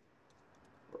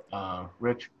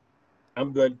 Rich?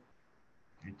 I'm good.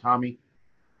 Okay, Tommy?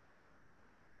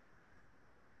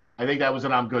 I think that was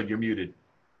an I'm good. You're muted.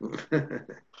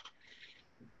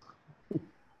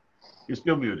 You're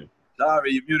still muted.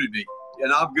 Sorry, you muted me. Yeah,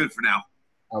 no, I'm good for now.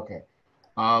 Okay.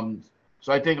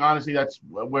 So I think honestly that's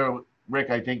where, Rick,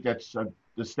 I think that's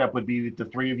the step would be that the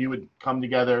three of you would come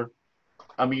together,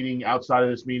 a meeting outside of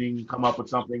this meeting, come up with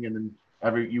something, and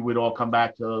then you would all come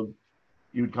back to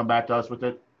us with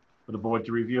it for the board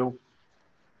to review.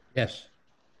 Yes.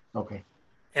 Okay.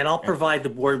 And I'll provide the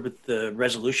board with the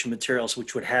resolution materials,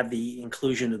 which would have the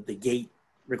inclusion of the gate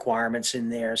requirements in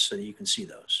there so that you can see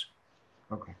those.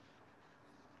 Okay.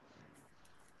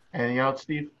 Anything else,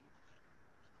 Steve?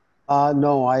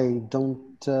 No, I don't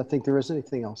think there is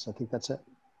anything else. I think that's it.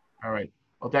 All right.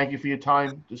 Well, thank you for your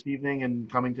time this evening and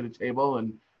coming to the table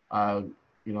and,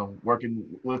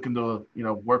 looking to,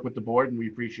 work with the board, and we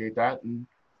appreciate that and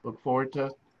look forward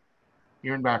to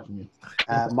hearing back from you.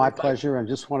 My pleasure. And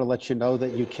just want to let you know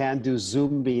that you can do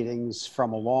Zoom meetings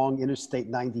from along Interstate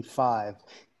 95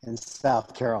 in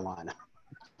South Carolina.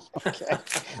 Okay.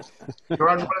 You're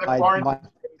on one of the quarantines.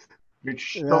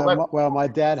 Well, my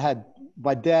dad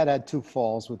had 2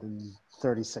 falls within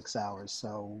 36 hours.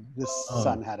 So this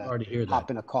son had to hop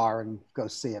in a car and go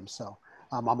see him. So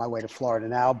I'm on my way to Florida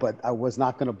now, but I was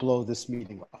not going to blow this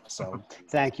meeting off. So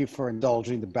thank you for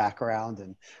indulging the background,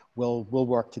 and we'll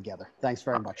work together. Thanks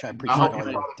very much. I appreciate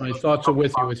it. My thoughts are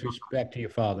with you with respect to your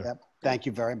father. Yep. Thank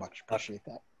you very much. Appreciate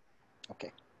that.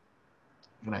 Okay.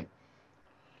 Good night.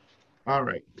 All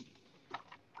right.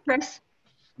 Chris,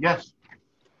 Yes.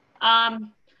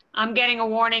 I'm getting a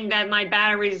warning that my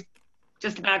battery's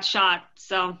just about shot,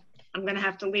 so I'm gonna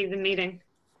have to leave the meeting.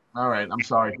 All right. I'm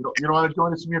sorry. You don't want to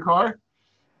join us from your car?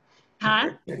 Huh?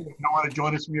 You don't want to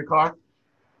join us from your car?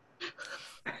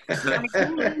 I guess.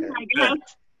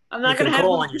 I'm not You can gonna have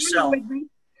call my on yourself. with me.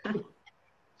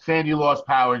 Sandy lost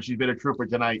power and she's been a trooper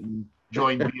tonight and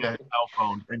joined via cell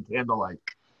phone and candlelight.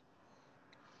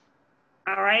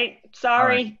 All right.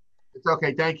 Sorry. It's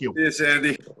okay. Thank you. Yes,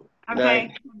 Andy.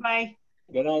 Okay. Bye.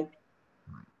 Good night.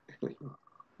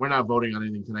 We're not voting on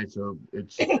anything tonight, so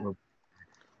it's.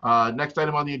 Next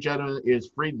item on the agenda is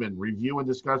Friedman. Review and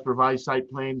discuss revised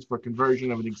site plans for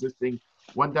conversion of an existing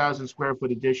 1,000 square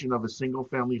foot addition of a single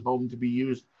family home to be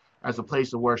used as a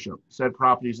place of worship. Said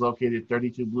property is located at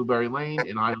 32 Blueberry Lane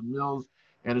in Highland Mills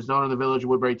and is known in the Village of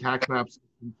Woodbury tax map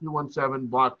 217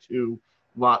 block 2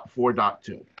 lot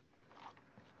 4.2.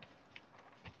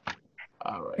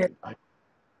 All right.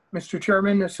 Mr.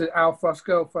 Chairman, this is Al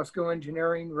Fusco, Fusco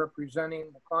Engineering, representing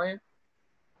the client.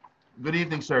 Good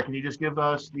evening, sir. Can you just give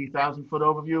us the 1,000-foot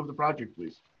overview of the project,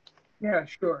 please? Yeah,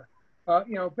 sure.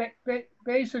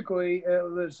 Basically,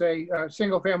 it was a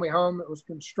single-family home that was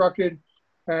constructed,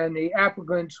 and the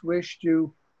applicants wish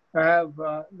to have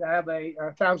a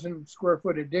 1,000 square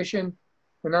foot addition,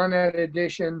 and on that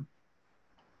addition,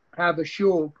 have a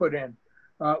shul put in.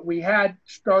 We had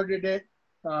started it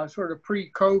sort of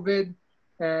pre-COVID,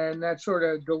 and that sort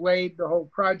of delayed the whole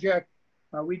project.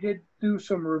 We did do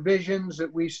some revisions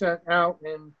that we sent out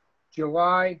in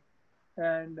July,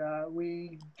 and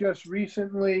we just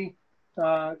recently,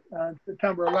 on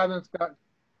September 11th, got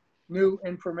new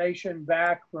information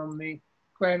back from the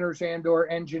planners and/or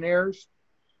engineers,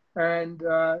 and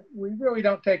we really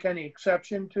don't take any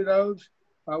exception to those.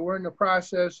 We're in the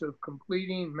process of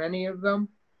completing many of them.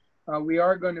 We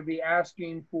are going to be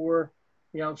asking for,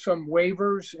 some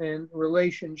waivers in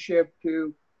relationship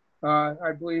to,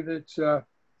 I believe it's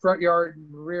front yard and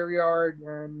rear yard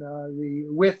and the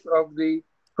width of the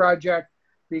project,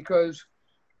 because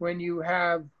when you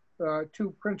have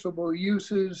two principal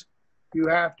uses, you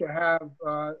have to have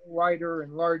wider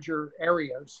and larger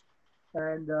areas.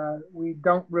 And we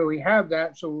don't really have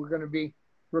that, so we're going to be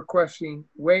requesting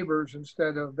waivers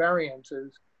instead of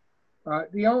variances.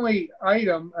 The only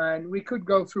item, and we could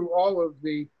go through all of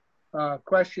the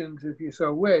questions if you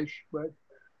so wish, but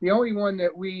the only one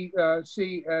that we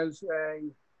see as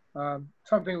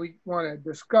something we want to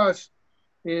discuss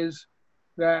is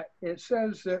that it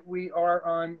says that we are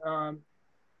on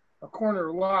a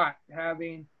corner lot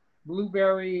having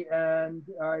Blueberry, and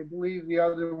I believe the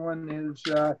other one is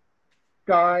let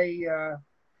me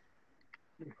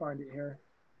find it here,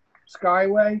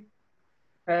 Skyway.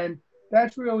 And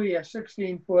that's really a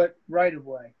 16-foot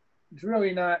right-of-way. It's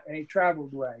really not a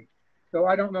traveled way. So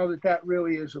I don't know that that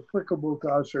really is applicable to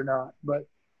us or not. But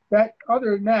that,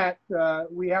 other than that,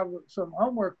 we have some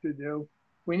homework to do.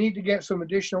 We need to get some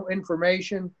additional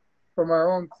information from our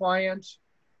own clients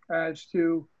as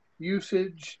to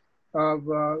usage of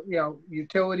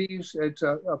utilities. It's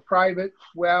a private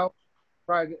well,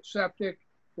 private septic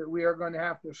that we are going to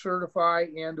have to certify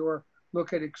and or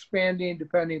look at expanding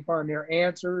depending upon their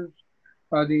answers,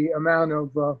 the amount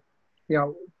of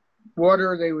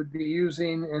water they would be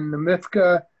using in the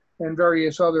MIFCA and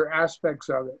various other aspects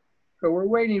of it. So we're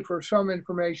waiting for some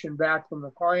information back from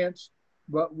the clients,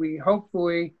 but we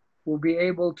hopefully will be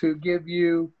able to give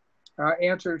you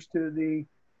answers to the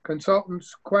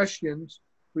consultants' questions.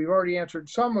 We've already answered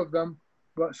some of them,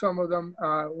 but some of them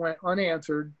went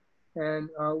unanswered, and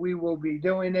we will be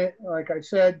doing it. Like I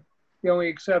said, the only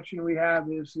exception we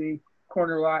have is the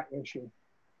corner lot issue.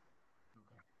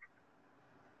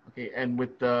 Okay, and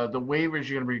with the waivers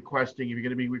you're going to be requesting, if you're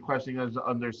going to be requesting as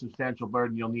under substantial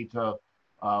burden, you'll need to,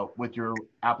 with your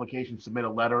application, submit a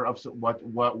letter of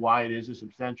why it is a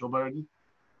substantial burden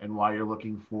and why you're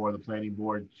looking for the planning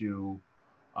board to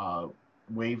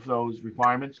waive those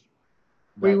requirements.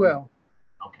 We will.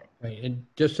 Okay. Right, and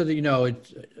just so that you know,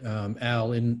 it's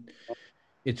Al,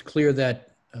 it's clear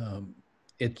that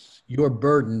it's your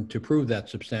burden to prove that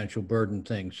substantial burden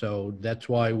thing. So that's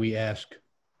why we ask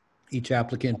each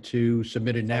applicant to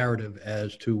submit a narrative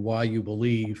as to why you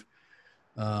believe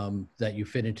that you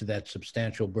fit into that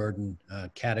substantial burden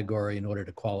category in order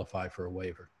to qualify for a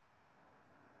waiver.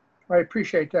 I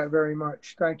appreciate that very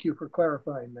much. Thank you for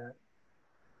clarifying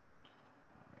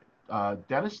that.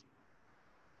 Dennis?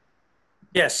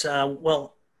 Yes,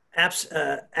 well,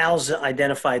 Al's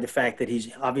identified the fact that he's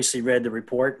obviously read the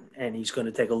report and he's going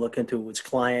to take a look into it with his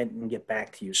client and get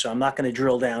back to you. So I'm not going to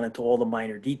drill down into all the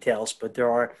minor details, but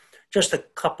there are just a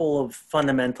couple of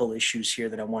fundamental issues here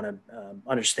that I want to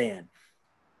understand.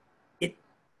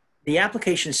 The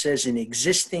application says an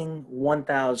existing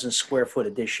 1,000 square foot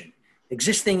addition.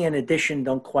 Existing and addition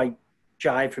don't quite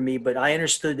jive for me, but I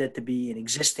understood that to be an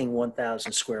existing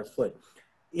 1,000 square foot.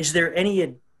 Is there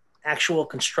any actual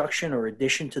construction or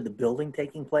addition to the building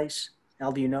taking place?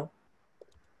 Al, do you know?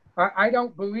 I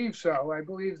don't believe so. I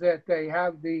believe that they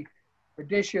have the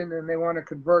addition and they want to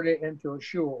convert it into a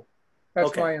shul. That's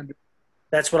Okay. my understanding.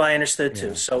 That's what I understood too.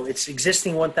 Yeah. So it's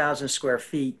existing 1,000 square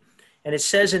feet, and it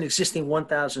says an existing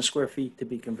 1,000 square feet to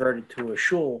be converted to a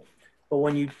shul. But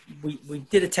when we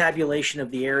did a tabulation of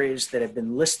the areas that have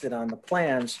been listed on the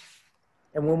plans,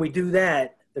 and when we do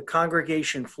that, the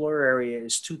congregation floor area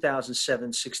is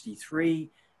 2,763,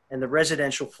 and the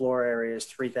residential floor area is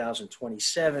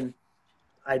 3,027.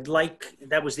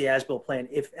 That was the as-built plan.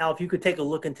 Al, if you could take a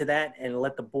look into that and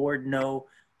let the board know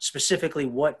specifically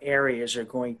what areas are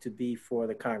going to be for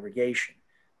the congregation.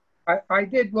 I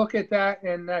did look at that,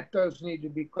 and that does need to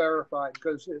be clarified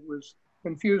because it was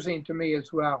confusing to me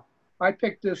as well. I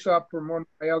picked this up from one of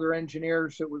my other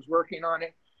engineers that was working on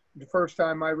it. The first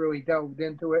time I really delved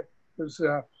into it because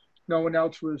no one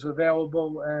else was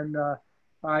available, and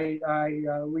we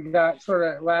got sort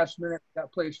of last minute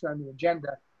got placed on the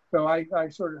agenda. So I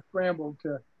sort of scrambled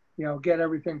to get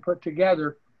everything put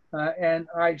together, and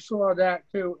I saw that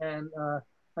too, and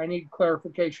I need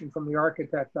clarification from the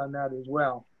architect on that as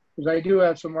well, because I do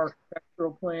have some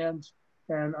architectural plans,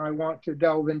 and I want to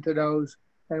delve into those,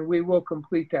 and we will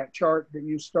complete that chart that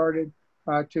you started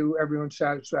to everyone's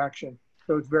satisfaction,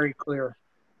 so it's very clear.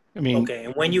 I mean, Okay,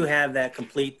 and when you have that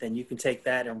complete, then you can take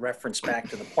that and reference back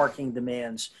to the parking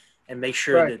demands and make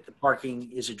sure that the parking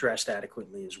is addressed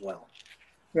adequately as well.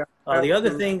 Yeah. The other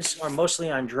things are mostly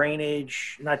on on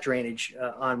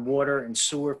water and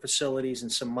sewer facilities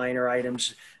and some minor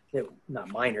items that, not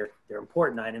minor, they're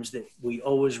important items that we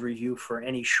always review for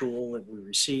any shul that we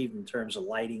receive in terms of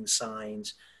lighting,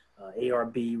 signs,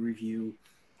 ARB review,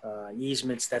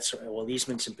 easements,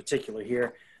 easements in particular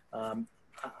here. I'm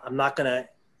not going to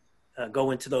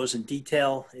go into those in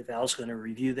detail if Al's going to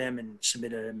review them and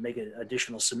make an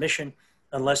additional submission,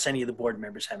 unless any of the board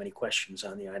members have any questions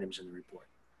on the items in the report.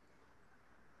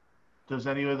 Does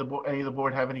any of the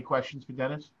board have any questions for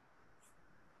Dennis?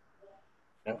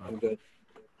 No, I'm good.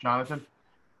 Jonathan?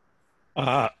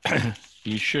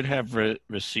 you should have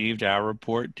received our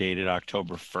report dated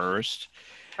October 1st.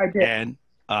 I did. And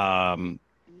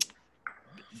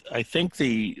I think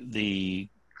the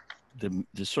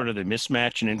sort of the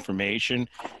mismatch in information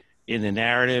in the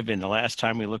narrative, and the last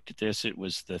time we looked at this, it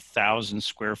was the 1,000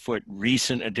 square foot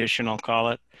recent addition, I'll call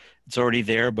it. It's already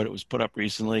there, but it was put up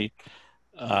recently.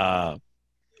 And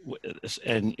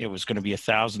it was going to be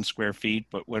 1,000 square feet.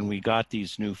 But when we got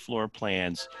these new floor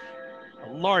plans,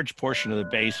 a large portion of the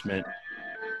basement,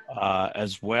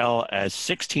 as well as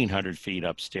 1,600 feet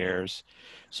upstairs.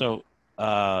 So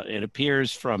it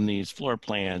appears from these floor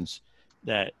plans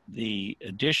that the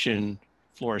addition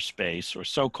floor space, or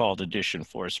so-called addition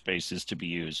floor space, is to be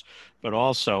used, but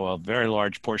also a very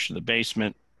large portion of the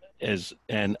basement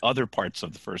and other parts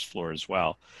of the first floor as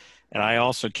well. And I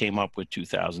also came up with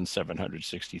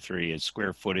 2,763 as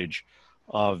square footage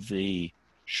of the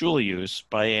shul use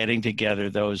by adding together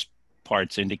those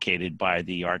parts indicated by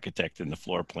the architect in the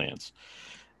floor plans.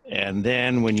 And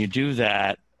then when you do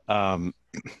that,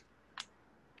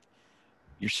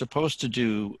 you're supposed to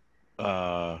do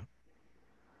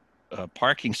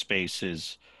parking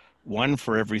spaces, one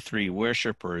for every 3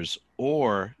 worshipers,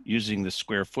 or using the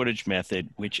square footage method,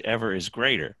 whichever is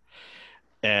greater.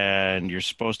 And you're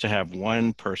supposed to have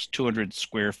 1 per 200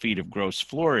 square feet of gross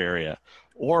floor area,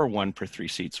 or 1 per 3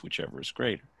 seats, whichever is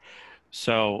greater.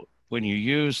 So when you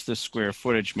use the square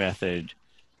footage method,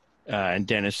 and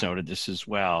Dennis noted this as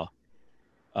well,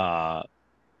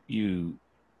 you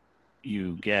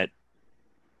get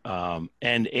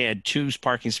and add 2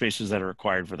 parking spaces that are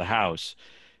required for the house.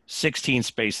 16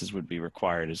 spaces would be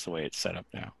required, is the way it's set up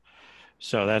now.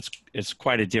 So it's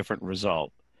quite a different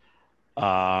result.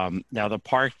 Now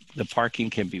the parking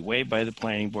can be waived by the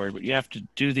planning board, but you have to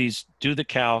do the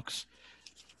calcs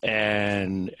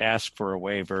and ask for a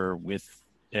waiver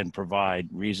and provide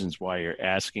reasons why you're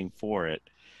asking for it,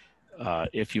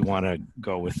 if you want to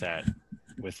go with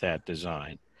that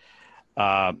design.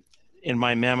 In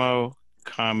my memo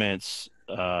comments,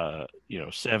 7,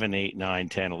 8, 9,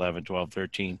 10, 11, 12,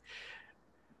 13,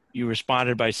 you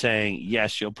responded by saying,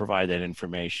 yes, you'll provide that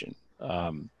information.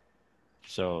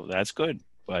 So that's good.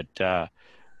 But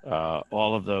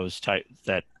all of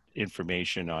that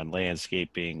information on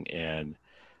landscaping and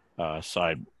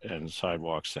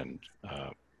sidewalks and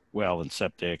well and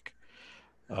septic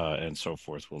and so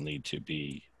forth will need to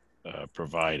be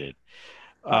provided.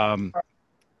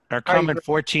 Our comment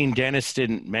 14, Dennis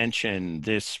didn't mention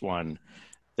this one,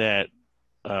 that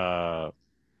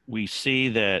we see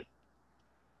that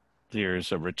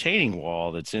there's a retaining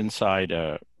wall that's inside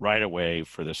a right-of-way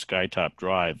for the Skytop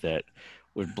Drive that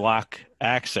would block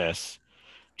access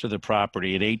to the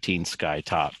property at 18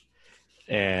 Skytop.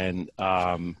 And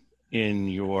in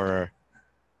your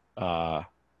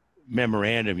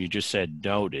memorandum, you just said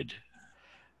noted.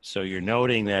 So you're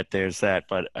noting that there's that,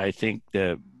 but I think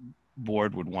the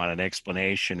board would want an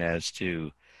explanation as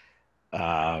to,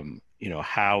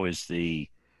 how is the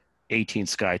 18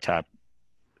 Skytop,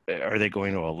 are they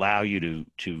going to allow you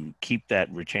to keep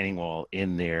that retaining wall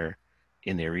in their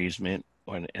easement,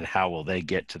 and how will they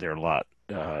get to their lot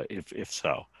if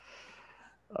so?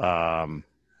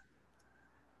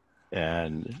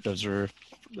 And those are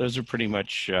pretty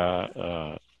much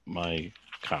my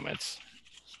comments.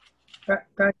 Thank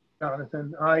you,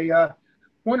 Jonathan.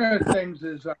 One of the things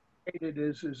is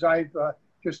I've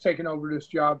just taken over this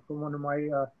job from one of my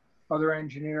other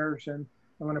engineers, and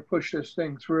I'm going to push this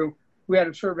thing through. We had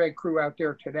a survey crew out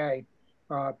there today,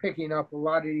 picking up a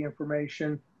lot of the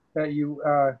information that you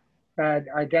had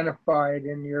identified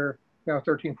in your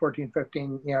 13, 14,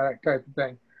 15, that type of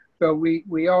thing. So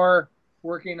we are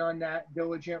working on that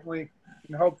diligently,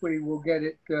 and hopefully we'll get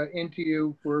it into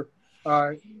you for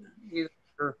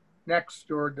either next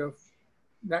or the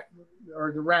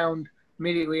round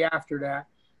immediately after that,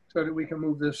 so that we can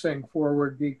move this thing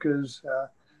forward, because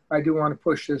I do want to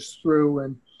push this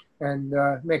through and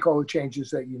make all the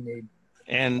changes that you need.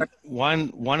 And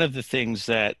one of the things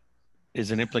that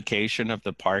is an implication of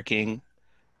the parking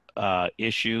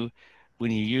issue,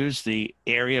 when you use the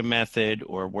area method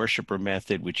or worshiper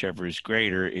method, whichever is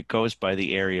greater, it goes by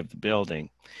the area of the building.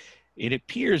 It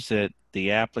appears that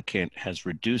the applicant has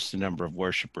reduced the number of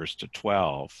worshipers to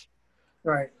 12.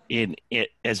 Right. In it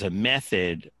as a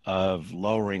method of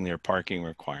lowering their parking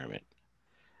requirement.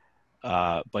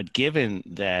 But given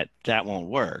that won't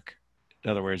work,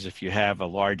 in other words, if you have a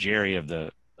large area of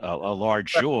a large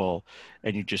shul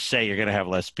and you just say you're going to have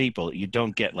less people, you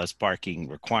don't get less parking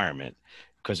requirement,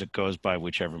 because it goes by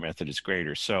whichever method is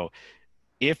greater. So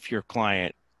if your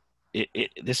client,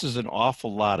 this is an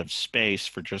awful lot of space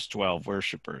for just 12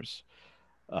 worshipers.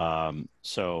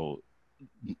 So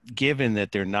given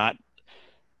that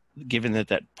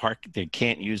they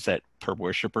can't use that per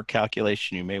worshiper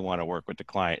calculation, you may want to work with the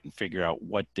client and figure out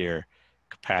what their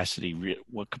capacity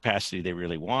they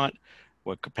really want,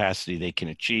 what capacity they can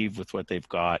achieve with what they've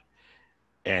got,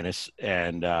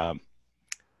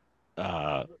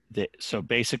 so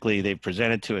basically they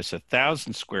presented to us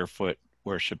 1,000 square foot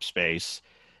worship space,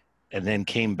 and then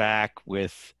came back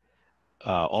with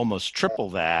almost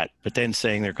triple that, but then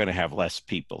saying they're going to have less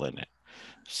people in it.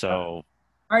 So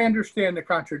I understand the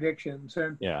contradictions,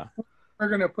 and yeah, we're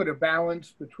going to put a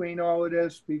balance between all of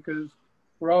this, because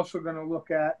we're also going to look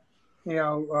at,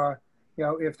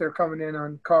 if they're coming in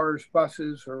on cars,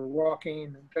 buses, or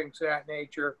walking and things of that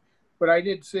nature. But I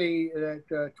did see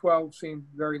that 12 seemed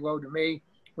very low to me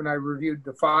when I reviewed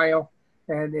the file,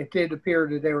 and it did appear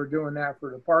that they were doing that for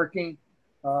the parking.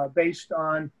 Based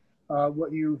on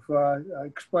what you've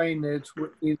explained, it's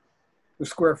either the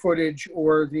square footage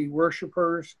or the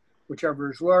worshipers,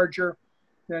 whichever is larger,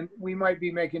 then we might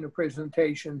be making a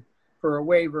presentation for a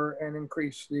waiver and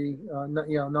increase the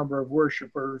number of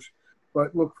worshipers,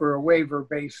 but look for a waiver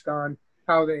based on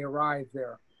how they arrive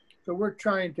there. So we're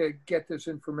trying to get this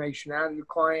information out of the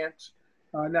clients.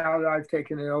 Now that I've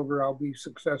taken it over, I'll be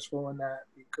successful in that,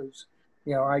 because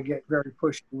I get very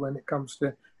pushy when it comes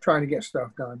to trying to get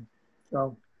stuff done.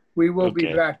 So we will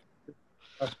be back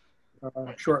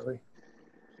shortly.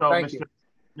 So Thank you.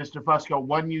 Mr. Fusco,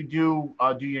 when you do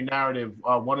your narrative,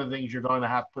 one of the things you're going to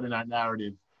have to put in that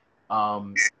narrative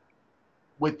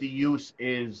with the use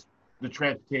is the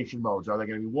transportation modes. Are they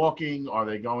going to be walking? Are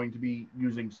they going to be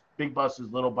using big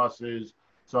buses, little buses?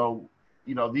 So,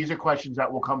 these are questions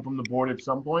that will come from the board at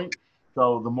some point.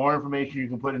 So the more information you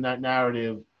can put in that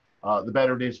narrative, the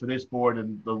better it is for this board,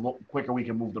 and the quicker we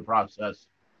can move the process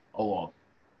along.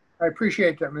 I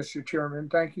appreciate that, Mr. Chairman.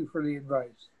 Thank you for the advice.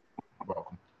 You're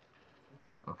welcome.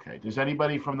 Okay. Does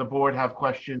anybody from the board have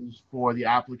questions for the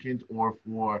applicant or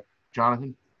for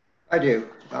Jonathan? I do.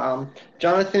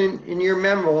 Jonathan, in your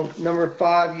memo, number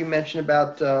 5, you mentioned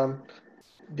about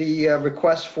the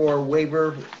request for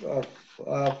waiver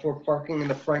for parking in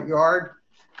the front yard.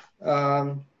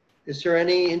 Is there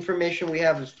any information we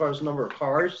have as far as the number of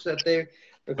cars that they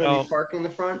They're going to Well, be parking in the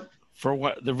front? for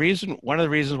what the reason, one of the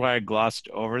reasons why I glossed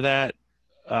over that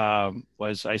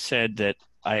was I said that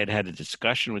I had had a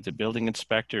discussion with the building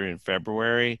inspector in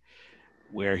February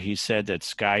where he said that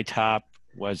Skytop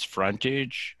was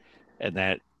frontage and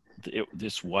that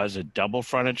this was a double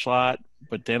frontage lot.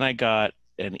 But then I got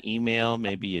an email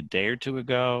maybe a day or two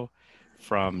ago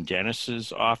from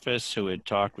Dennis's office, who had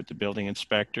talked with the building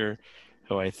inspector,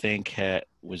 who I think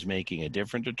was making a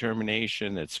different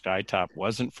determination that Skytop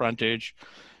wasn't frontage.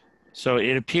 So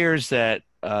it appears that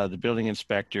the building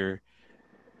inspector,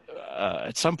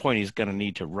 at some point, he's going to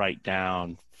need to write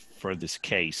down for this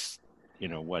case, you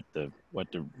know, what the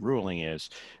ruling is.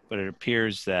 But it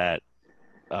appears that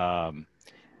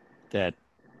that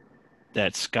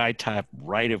Skytop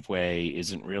right of way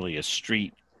isn't really a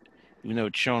street, even though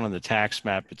it's shown on the tax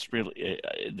map. It's really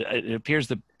it appears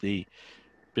that the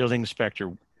building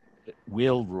inspector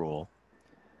will rule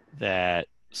that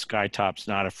Skytop's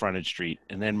not a frontage street,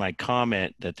 and then my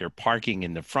comment that they're parking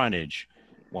in the frontage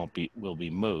will be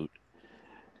moot.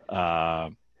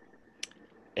 And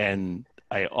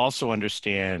I also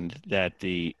understand that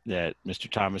that Mr.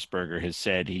 Thomasberger has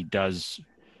said he does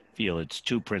feel it's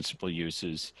two principal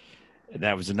uses. And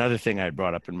that was another thing I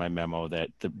brought up in my memo,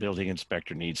 that the building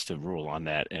inspector needs to rule on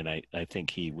that, and I think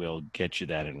he will get you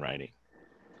that in writing.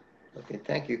 Okay,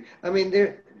 thank you. I mean,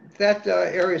 that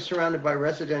area is surrounded by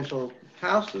residential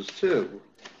houses too.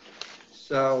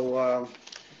 So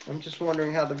I'm just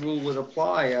wondering how the rule would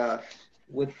apply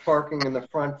with parking in the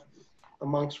front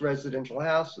amongst residential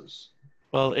houses.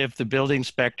 Well, if the building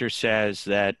inspector says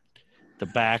that the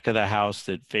back of the house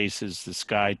that faces the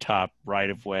Skytop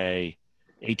right-of-way,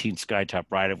 18 Skytop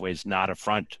right-of-way is not a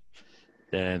front,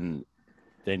 then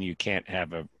you can't have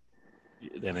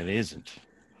then it isn't.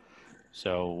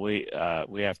 So we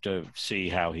have to see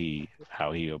how he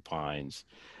opines.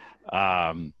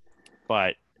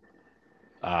 But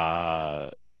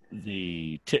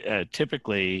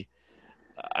typically,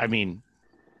 I mean,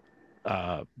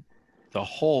 the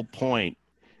whole point,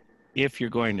 if you're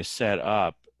going to set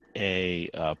up a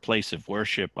place of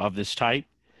worship of this type,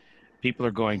 people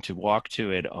are going to walk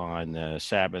to it on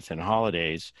Sabbath and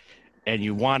holidays, and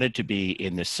you want it to be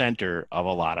in the center of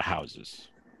a lot of houses.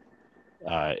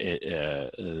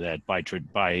 That by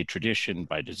tradition,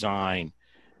 by design,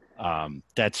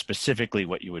 that's specifically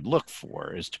what you would look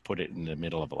for, is to put it in the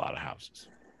middle of a lot of houses.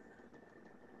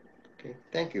 Okay,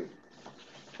 thank you.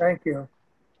 Thank you.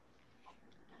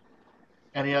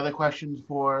 Any other questions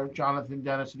for Jonathan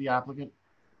Dennis, the applicant?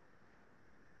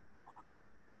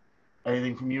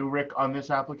 Anything from you, Rick, on this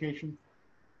application?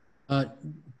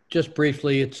 Just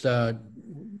briefly, it's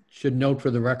should note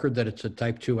for the record that it's a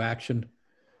type 2 action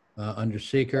under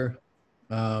seeker.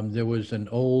 There was an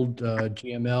old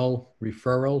GML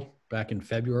referral back in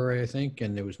February, I think,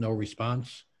 and there was no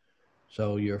response.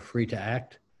 So you're free to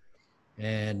act.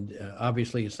 And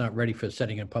obviously, it's not ready for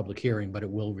setting a public hearing, but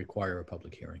it will require a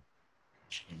public hearing.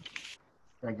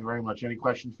 Thank you very much. Any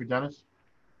questions for Dennis?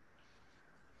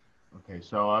 Okay,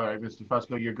 so all right, Mr.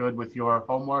 Fusco, you're good with your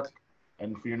homework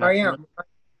and for your next I am. one?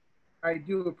 I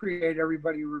do appreciate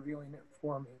everybody reviewing it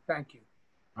for me. Thank you.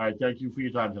 All right, thank you for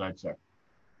your time tonight, sir.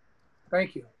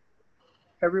 Thank you.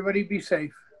 Everybody be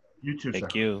safe. You too, sir.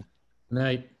 Thank you.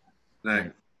 Night.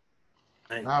 Night.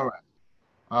 All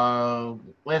right.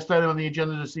 Last item on the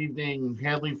agenda this evening,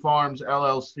 Hadley Farms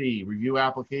LLC, review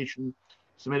application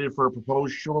submitted for a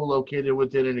proposed shul located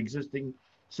within an existing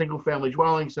single-family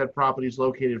dwelling. Said property is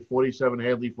located at 47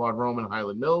 Hadley Farm Road in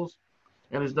Highland Mills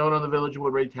and is known on the Village of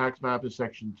Woodbury tax map as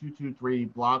section 223,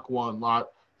 block 1, lot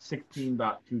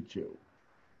 16.22.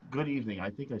 Good evening. I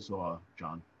think I saw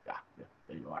John. Yeah,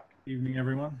 there you are. Evening,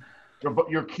 everyone.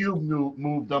 Your cube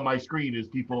moved on my screen as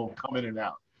people come in and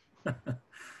out. I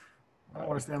don't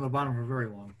want to stay on the bottom for very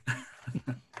long.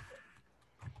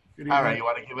 All right, you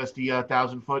want to give us the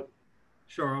 1,000-foot?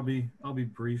 Sure, I'll be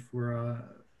brief. We're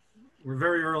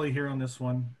very early here on this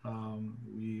one.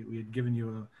 We had given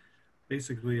you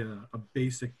basically a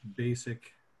basic,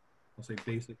 I'll say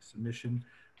basic submission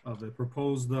of the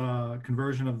proposed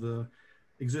conversion of the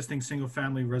existing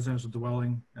single-family residential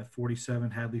dwelling at 47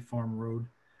 Hadley Farm Road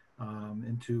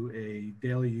into a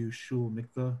daily use shul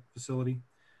mikveh facility.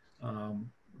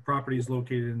 The property is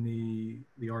located in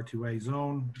the R2A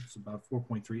zone. It's about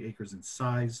 4.3 acres in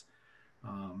size,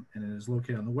 and it is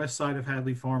located on the west side of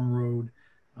Hadley Farm Road.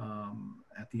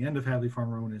 At the end of Hadley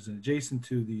Farm Road is adjacent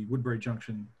to the Woodbury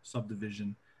Junction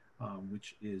subdivision,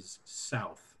 which is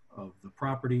south of the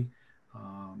property,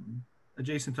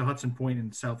 adjacent to Hudson Point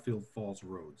and Southfield Falls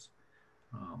Roads.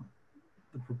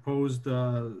 The proposed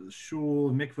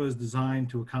shul mikveh is designed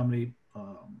to accommodate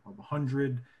of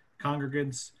 100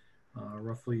 congregants.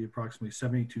 roughly approximately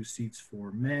 72 seats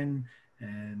for men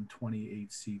and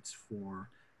 28 seats for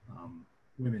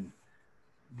women.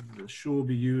 The shul will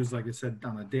be used, like I said,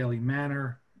 on a daily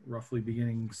manner, roughly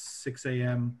beginning 6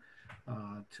 a.m.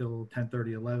 Till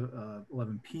 10:30,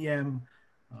 11 p.m.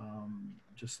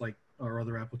 Just like our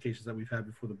other applications that we've had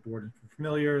before the board is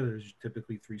familiar, there's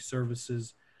typically 3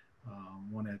 services,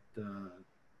 one at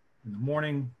in the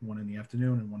morning, one in the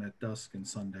afternoon, and one at dusk and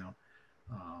sundown,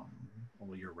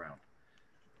 all year round.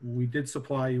 We did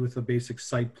supply you with a basic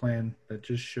site plan that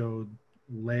just showed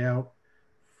layout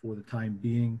for the time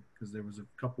being, because there was a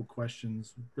couple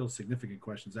questions, real significant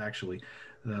questions actually,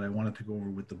 that I wanted to go over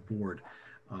with the board.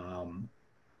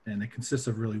 And it consists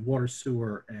of really water,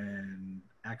 sewer, and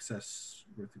access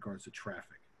with regards to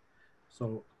traffic.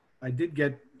 So I did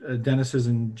get Dennis's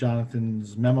and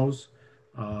Jonathan's memos.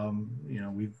 You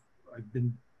know, I've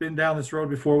been down this road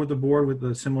before with the board with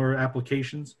the similar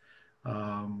applications.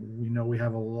 We know we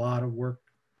have a lot of work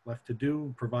left to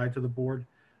do, provide to the board.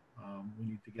 We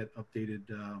need to get updated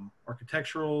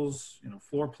architecturals, you know,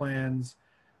 floor plans,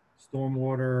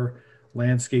 stormwater,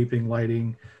 landscaping,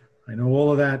 lighting. I know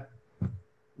all of that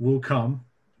will come.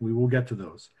 We will get to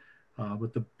those.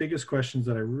 But the biggest questions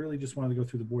that I really just wanted to go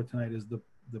through the board tonight is the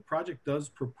project does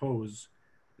propose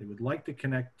they would like to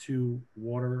connect to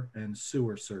water and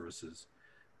sewer services.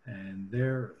 And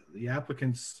the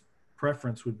applicant's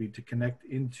preference would be to connect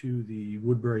into the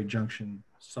Woodbury Junction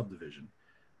subdivision,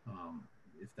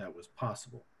 if that was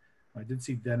possible. I did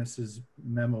see Dennis's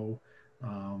memo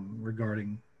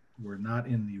regarding we're not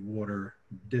in the water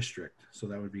district, so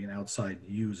that would be an outside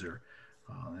user.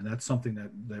 And that's something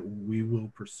that we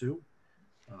will pursue,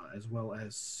 as well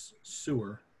as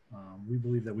sewer. We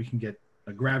believe that we can get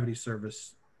a gravity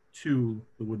service to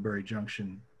the Woodbury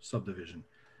Junction subdivision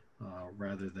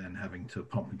rather than having to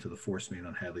pump into the force main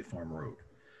on Hadley Farm Road.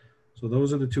 So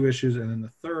those are the 2 issues. And then the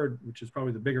third, which is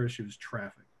probably the bigger issue, is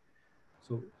traffic.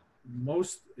 So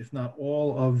most, if not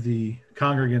all, of the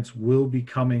congregants will be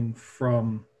coming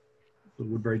from the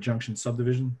Woodbury Junction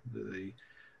subdivision.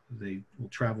 They will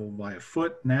travel via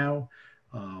foot now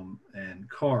and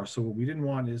car. So what we didn't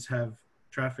want is have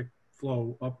traffic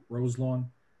flow up Roselawn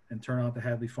and turn out to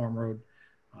Hadley Farm Road.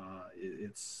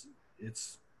 It's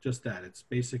just that. It's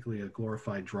basically a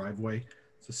glorified driveway.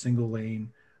 It's a single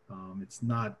lane. It's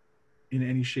not in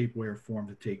any shape, way, or form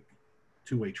to take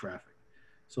 2-way traffic.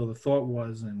 So the thought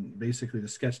was, and basically the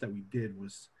sketch that we did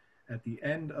was, at the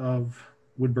end of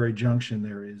Woodbury Junction,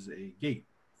 there is a gate,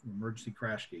 an emergency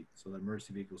crash gate, so that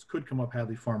emergency vehicles could come up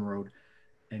Hadley Farm Road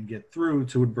and get through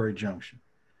to Woodbury Junction.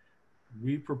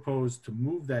 We propose to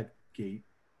move that gate,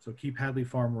 so keep Hadley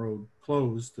Farm Road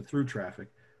closed to through traffic,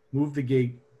 move the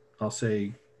gate, I'll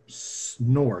say,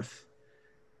 north,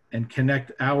 and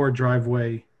connect our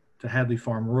driveway to Hadley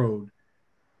Farm Road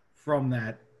from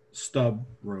that stub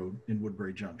road in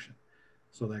Woodbury Junction,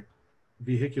 so that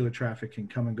vehicular traffic can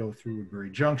come and go through Woodbury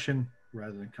Junction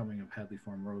rather than coming up Hadley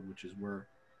Farm Road, which is where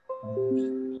most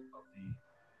of the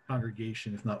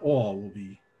congregation, if not all, will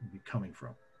be coming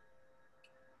from.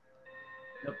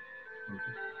 Yep.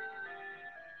 Okay.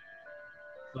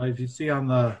 So if you see on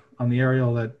the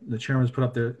aerial that the chairman's put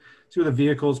up there, see where the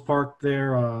vehicles parked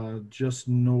there, just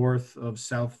north of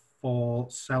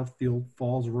Southfield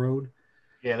Falls Road.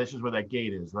 Yeah, this is where that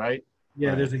gate is, right? Yeah,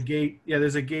 right. There's a gate. Yeah,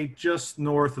 there's a gate just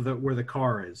north of where the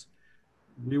car is.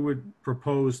 We would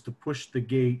propose to push the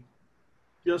gate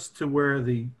just to where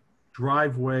the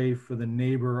driveway for the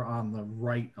neighbor on the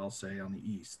right, I'll say, on the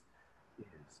east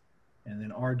is. And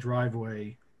then our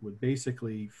driveway would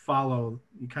basically follow,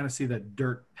 you kind of see that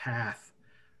dirt path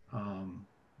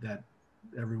that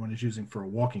everyone is using for a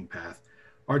walking path.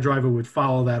 Our driveway would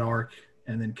follow that arc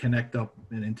and then connect up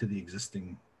and into the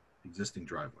existing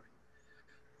driveway.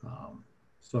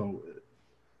 So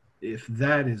if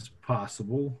that is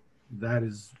possible, that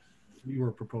is, we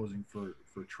were proposing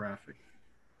for traffic.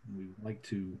 We would like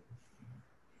to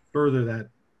further that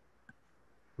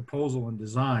proposal and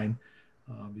design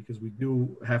because we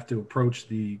do have to approach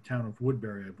the town of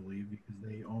Woodbury, I believe, because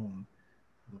they own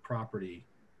the property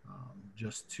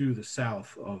just to the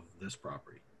south of this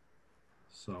property.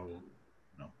 So,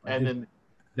 no. And then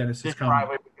Dennis this is coming.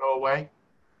 driveway would go away?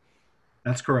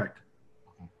 That's correct.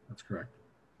 That's correct.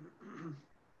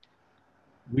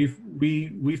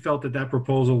 We felt that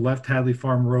proposal left Hadley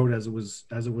Farm Road as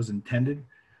it was intended,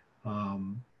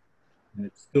 and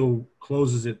it still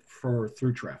closes it for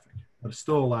through traffic, but it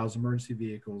still allows emergency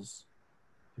vehicles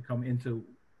to come into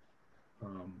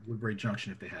Woodbury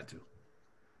Junction if they had to.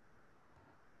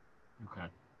 Okay.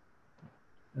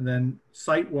 And then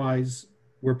site-wise,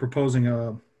 we're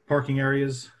proposing parking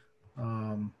areas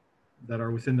that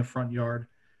are within the front yard.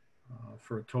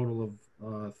 for a total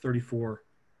of 34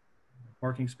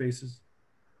 parking spaces.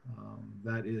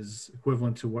 That is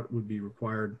equivalent to what would be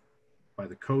required by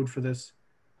the code for this.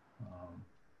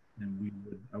 And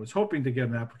I was hoping to get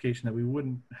an application that we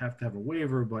wouldn't have to have a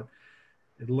waiver, but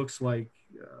it looks like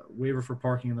waiver for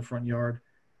parking in the front yard,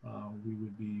 we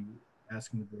would be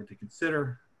asking the board to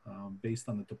consider based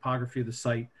on the topography of the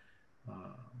site.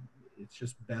 It's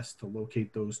just best to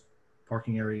locate those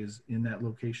parking areas in that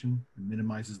location and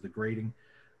minimizes the grading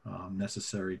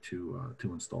necessary to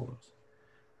install those.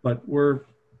 But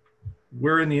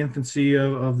we're in the infancy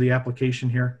of the application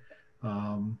here.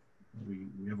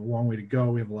 We have a long way to go.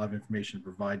 We have a lot of information to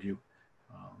provide you.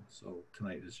 So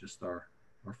tonight is just our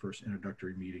first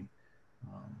introductory meeting.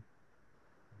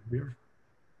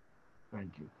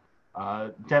 Thank you.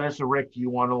 Dennis or Rick, you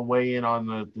want to weigh in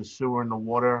on the sewer and the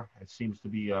water? It seems to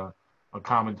be a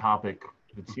common topic.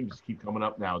 It seems to keep coming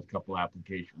up now with a couple of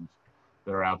applications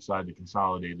that are outside the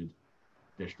consolidated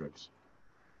districts.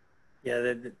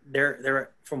 Yeah,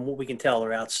 they're from what we can tell,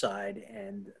 they're outside,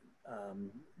 and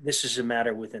this is a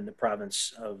matter within the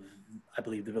province of, I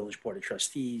believe, the Village Board of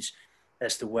Trustees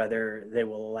as to whether they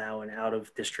will allow an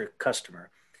out-of-district customer.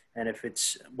 And if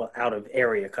it's, well,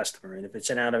 out-of-area customer. And if it's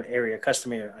an out-of-area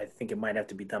customer, I think it might have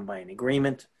to be done by an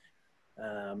agreement.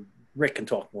 Rick can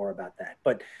talk more about that.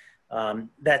 But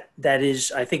that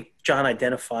is, I think John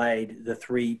identified the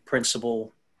three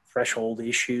principal threshold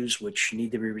issues which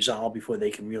need to be resolved before they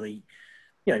can really,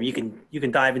 you know, you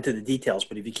can dive into the details,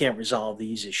 but if you can't resolve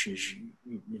these issues,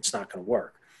 it's not going to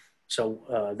work.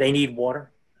 So they need water.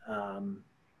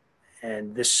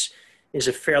 And this is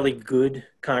a fairly good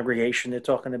congregation they're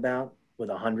talking about with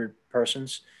 100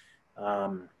 persons.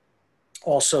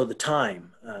 Also the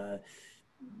time.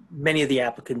 Many of the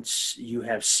applicants you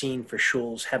have seen for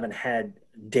shuls haven't had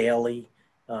daily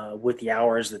with the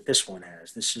hours that this one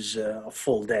has. This is a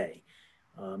full day.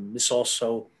 This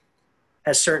also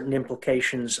has certain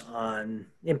implications on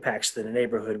impacts to the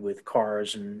neighborhood with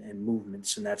cars and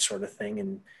movements and that sort of thing,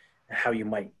 and how you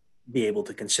might be able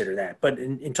to consider that. But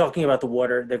in talking about the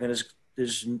water,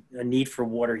 there's a need for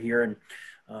water here, and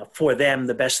for them,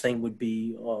 the best thing would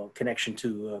be connection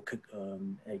to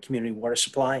a community water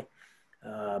supply.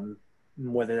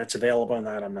 Whether that's available or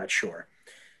not, I'm not sure.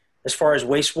 As far as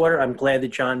wastewater, I'm glad that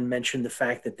John mentioned the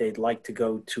fact that they'd like to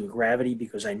go to a gravity,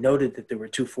 because I noted that there were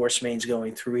 2 force mains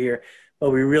going through here,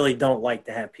 but we really don't like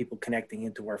to have people connecting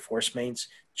into our force mains.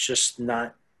 It's just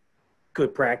not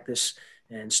good practice,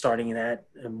 and starting that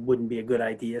wouldn't be a good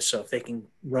idea. So if they can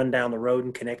run down the road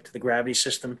and connect to the gravity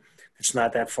system, it's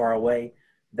not that far away,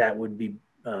 that would be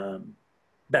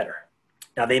better.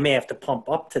 Now, they may have to pump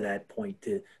up to that point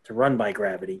to run by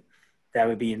gravity. That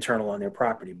would be internal on their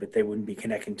property, but they wouldn't be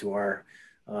connecting to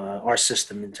our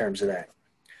system in terms of that.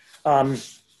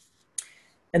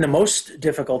 And the most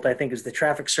difficult, I think, is the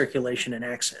traffic circulation and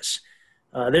access.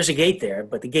 There's a gate there,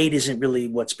 but the gate isn't really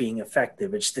what's being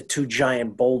effective. It's the 2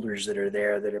 giant boulders that are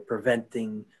there that are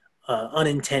preventing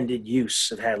unintended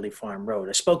use of Hadley Farm Road.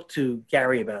 I spoke to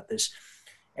Gary about this,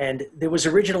 and there was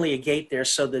originally a gate there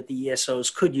so that the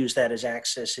ESOs could use that as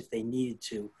access if they needed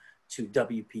to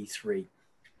WP3.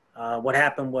 What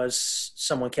happened was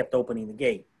someone kept opening the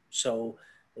gate. So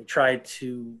they tried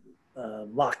to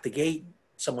lock the gate.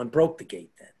 Someone broke the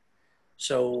gate then.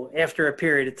 So after a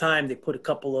period of time, they put a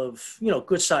couple of,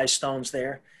 good sized stones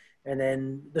there, and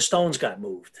then the stones got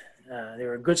moved. They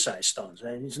were good sized stones.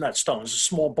 And it's not stones, it's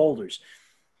small boulders.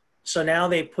 So now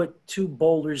they put 2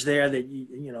 boulders there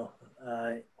that,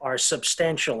 are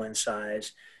substantial in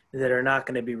size that are not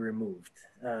going to be removed,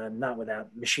 not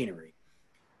without machinery.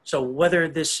 So whether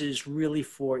this is really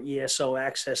for ESO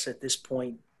access at this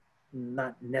point,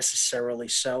 not necessarily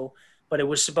so, but it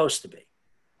was supposed to be.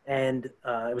 And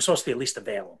it was supposed to be at least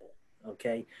available,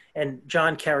 okay? And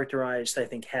John characterized, I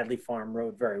think, Hadley Farm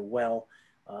Road very well.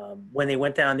 When they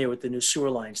went down there with the new sewer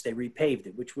lines, they repaved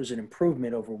it, which was an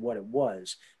improvement over what it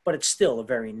was, but it's still a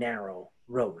very narrow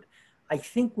road. I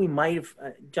think we might have,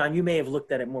 John, you may have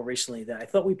looked at it more recently, that I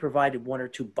thought we provided 1 or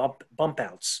 2 bump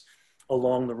outs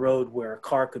along the road where a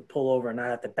car could pull over and not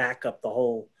have to back up the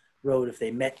whole road if they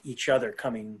met each other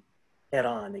coming head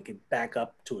on. They could back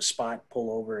up to a spot, pull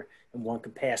over, and one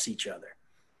could pass each other.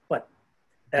 But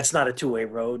that's not a 2-way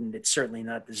road, and it's certainly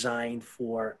not designed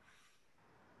for,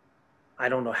 I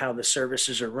don't know how the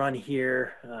services are run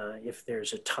here, if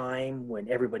there's a time when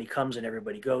everybody comes and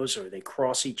everybody goes, or they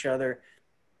cross each other.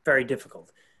 Very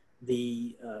difficult.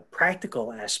 The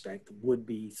practical aspect would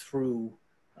be through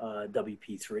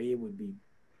WP3. It would be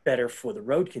better for the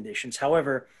road conditions.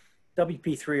 However,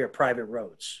 WP3 are private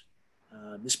roads.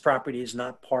 This property is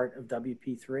not part of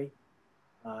WP3.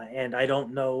 And I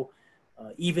don't know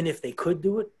even if they could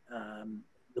do it,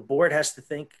 the board has to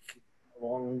think,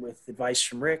 along with advice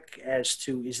from Rick, as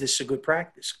to, is this a good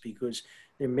practice? Because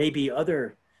there may be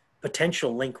other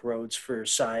potential link roads for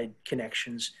side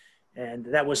connections, and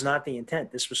that was not the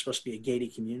intent. This was supposed to be a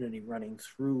gated community running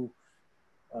through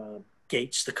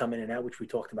gates to come in and out, which we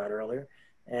talked about earlier.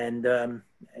 And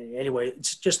anyway,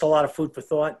 it's just a lot of food for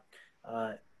thought.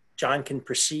 John can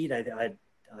proceed.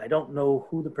 I don't know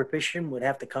who the petition would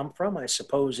have to come from. I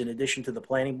suppose in addition to the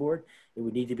planning board, it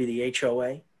would need to be the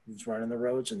HOA who's running the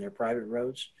roads, and they're private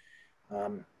roads.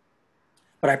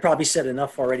 But I probably said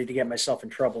enough already to get myself in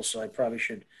trouble, so I probably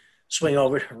should swing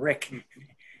over to Rick.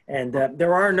 And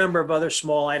there are a number of other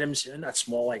small items, not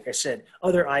small, like I said,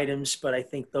 other items, but I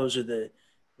think those are the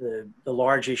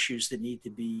large issues that need to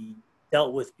be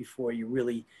dealt with before you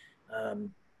really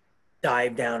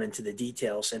dive down into the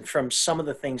details. And from some of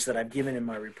the things that I've given in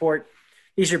my report,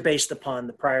 these are based upon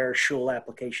the prior shul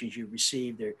applications you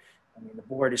received. The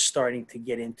board is starting to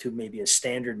get into maybe a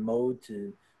standard mode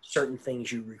to certain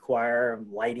things you require,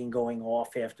 lighting going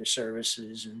off after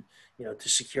services, and to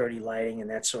security lighting and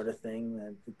that sort of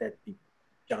thing.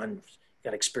 John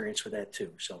got experience with that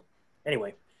too. So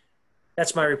anyway,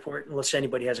 that's my report, unless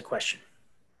anybody has a question.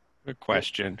 Good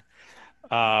question.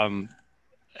 And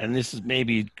this is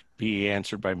maybe be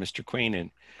answered by Mr. Queenan.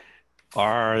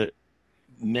 Are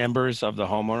members of the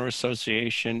homeowner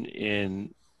association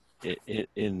in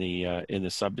the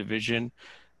subdivision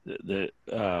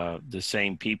the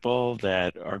same people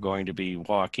that are going to be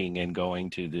walking and going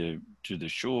to the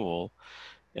shul?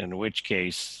 In which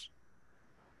case,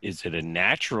 is it a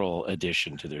natural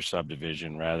addition to their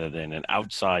subdivision rather than an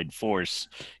outside force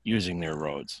using their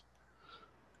roads?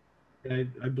 I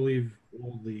believe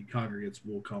all the congregates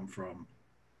will come from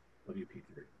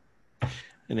WP3.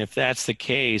 And if that's the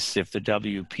case, if the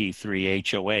WP3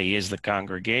 HOA is the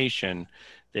congregation,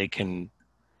 they can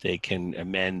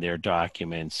amend their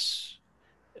documents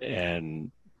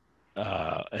and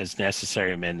as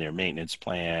necessary amend their maintenance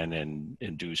plan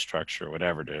and do structure or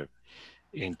whatever to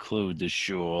include the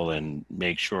shul and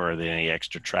make sure that any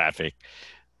extra traffic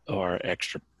or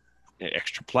extra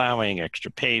plowing,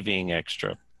 extra paving,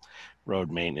 extra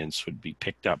road maintenance would be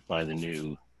picked up by the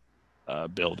new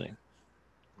building.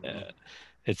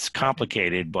 It's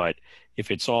complicated, but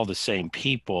if it's all the same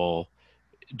people,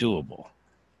 doable.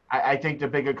 I think the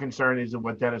bigger concern is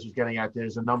what Dennis was getting at.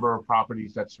 There's a number of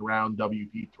properties that surround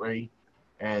WP3,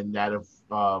 and that if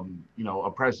not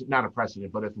a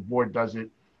precedent, but if the board does it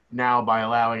now by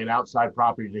allowing an outside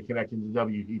property to connect into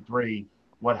WP3,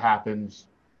 what happens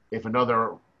if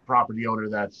another property owner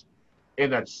that's in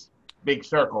that big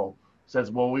circle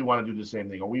says, well, we want to do the same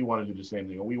thing, or we want to do the same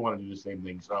thing, or we want to do the same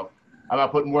thing? So I'm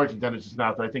not putting words in Dennis's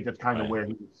mouth, but I think that's kind of where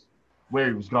he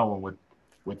was going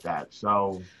with that.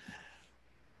 So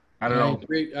I don't know.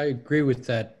 I agree with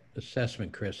that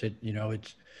assessment, Chris.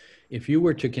 It's if you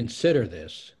were to consider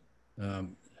this,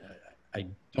 I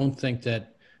don't think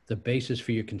that the basis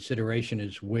for your consideration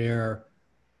is where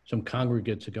some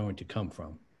congregates are going to come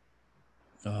from.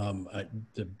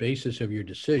 The basis of your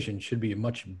decision should be a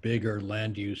much bigger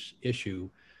land use issue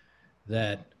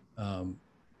that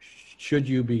should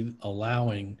you be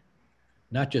allowing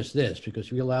not just this, because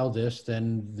if you allow this,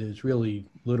 then there's really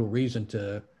little reason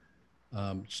to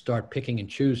start picking and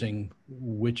choosing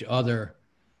which other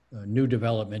new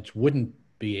developments wouldn't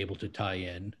be able to tie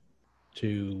in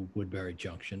to Woodbury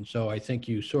Junction. So I think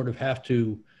you sort of have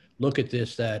to look at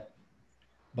this, that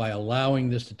by allowing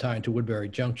this to tie into Woodbury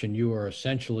Junction, you are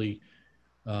essentially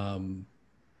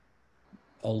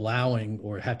allowing,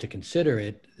 or have to consider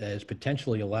it as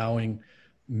potentially allowing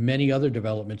many other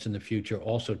developments in the future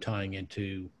also tying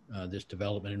into this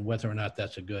development, and whether or not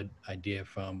that's a good idea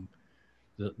from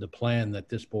the plan that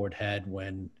this board had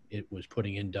when it was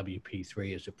putting in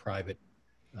WP3 as a private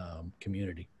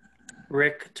community.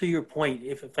 Rick, to your point,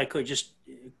 if I could just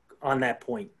on that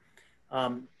point,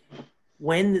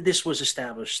 when this was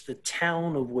established, the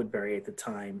town of Woodbury at the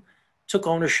time took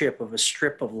ownership of a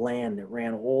strip of land that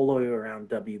ran all the way around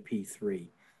WP3.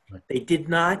 Right. They did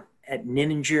not at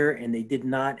Ninninger, and they did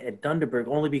not at Dunderberg,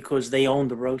 only because they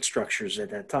owned the road structures at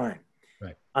that time.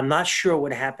 Right. I'm not sure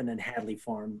what happened in Hadley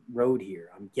Farm Road here.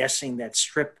 I'm guessing that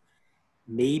strip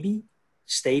maybe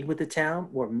stayed with the town,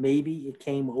 or maybe it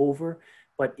came over.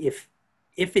 But if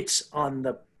it's on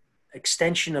the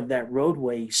extension of that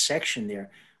roadway section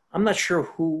there, I'm not sure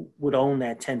who would own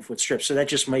that 10-foot strip. So that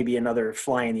just may be another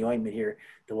fly in the ointment here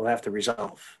that we'll have to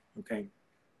resolve. Okay.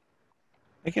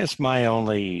 I guess my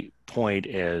only point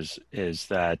is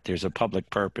that there's a public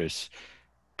purpose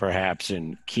perhaps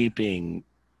in keeping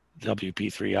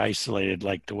WP3 isolated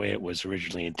like the way it was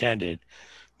originally intended.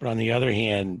 But on the other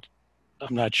hand,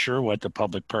 I'm not sure what the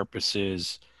public purpose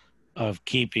is of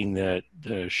keeping the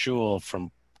shul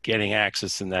from getting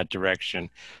access in that direction,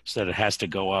 so that it has to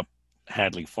go up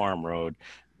Hadley Farm Road.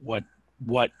 What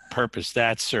purpose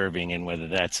that's serving, and whether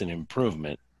that's an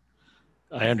improvement.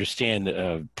 I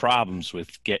understand problems with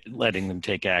letting them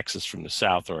take access from the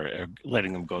south, or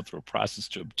letting them go through a process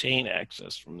to obtain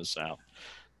access from the south.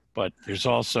 But there's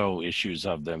also issues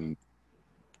of them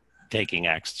taking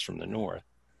access from the north.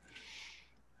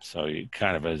 So you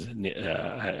kind of,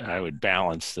 I would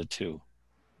balance the two.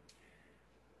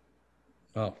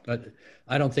 Well,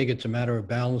 I don't think it's a matter of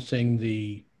balancing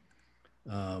the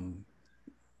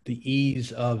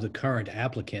ease of the current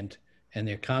applicant and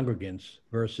their congregants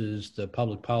versus the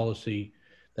public policy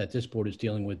that this board is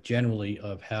dealing with generally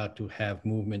of how to have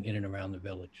movement in and around the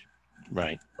village.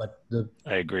 Right. But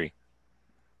I agree.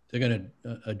 They're going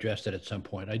to address that at some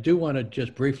point. I do want to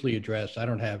just briefly address, I'm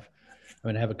going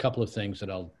to have a couple of things that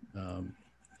I'll,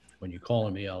 when you call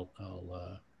on me, I'll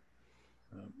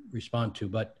respond to.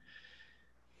 But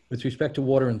with respect to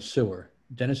water and sewer,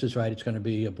 Dennis is right. It's going to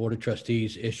be a Board of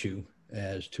Trustees issue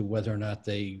as to whether or not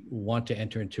they want to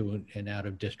enter into an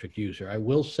out-of-district user. I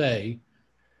will say,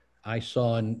 I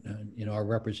saw in our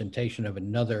representation of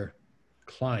another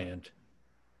client,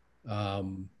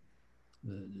 the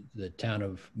Town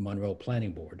of Monroe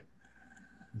Planning Board,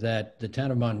 that the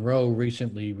Town of Monroe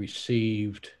recently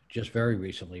received, just very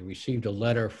recently, received a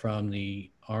letter from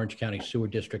the Orange County Sewer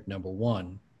District Number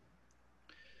 1,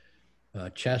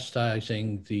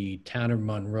 chastising the Town of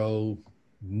Monroe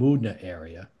Moodna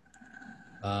area,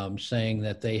 saying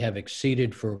that they have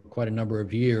exceeded for quite a number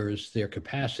of years their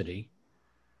capacity,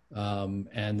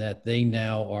 and that they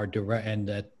now are direct, and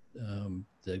that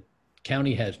the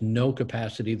county has no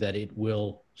capacity that it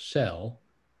will sell,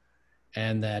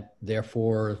 and that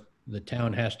therefore the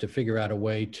town has to figure out a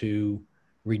way to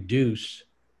reduce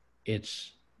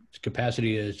its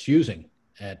capacity that it's using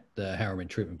at the Harriman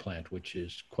treatment plant, which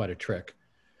is quite a trick.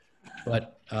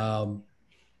 But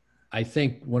I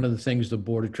think one of the things the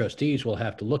Board of Trustees will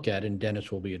have to look at, and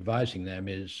Dennis will be advising them,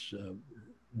 is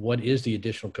what is the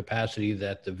additional capacity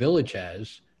that the village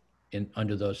has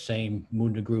under those same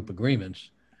Moodna Group agreements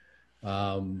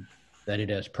that it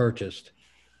has purchased,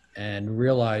 and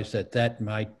realize that that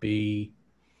might be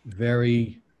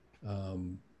very,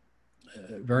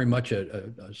 very much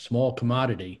a small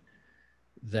commodity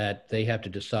that they have to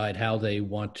decide how they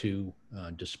want to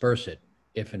disperse it,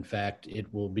 if in fact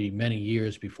it will be many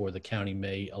years before the county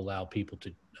may allow people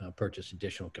to purchase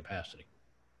additional capacity.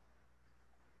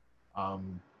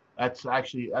 That's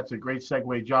a great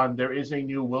segue, John. There is a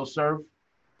new will serve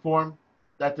form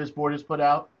that this board has put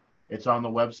out. It's on the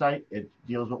website. It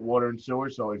deals with water and sewer.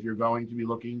 So if you're going to be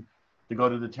looking to go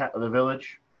to the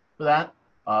village for that,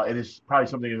 it is probably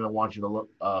something they're going to want you to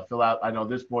fill out. I know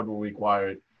this board will require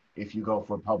it if you go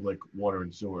for public water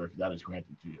and sewer, if that is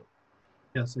granted to you.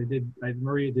 Yes, I did.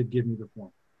 Maria did give me the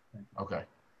form. Thank you. Okay.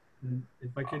 And if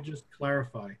I could just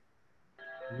clarify,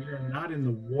 we are not in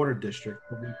the water district,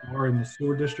 but we are in the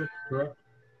sewer district, correct?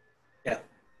 Yeah.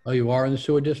 Oh, you are in the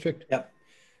sewer district? Yep.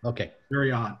 Okay.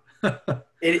 Very odd.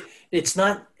 It's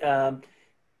not. I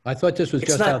thought this was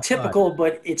it's just not outside. typical,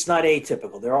 but it's not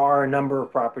atypical. There are a number of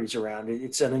properties around it.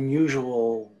 It's an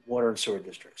unusual water and sewer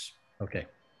districts. Okay.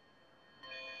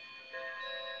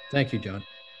 Thank you, John.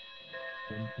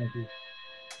 Thank you.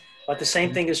 But the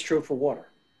same thing is true for water.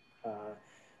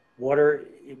 Water,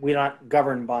 we're not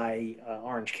governed by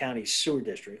Orange County Sewer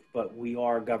District, but we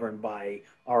are governed by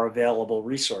our available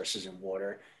resources in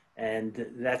water. And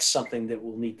that's something that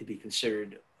will need to be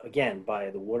considered, again,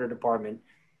 by the water department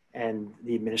and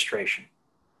the administration.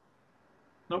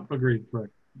 Nope, agreed,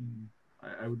 correct.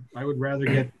 I would rather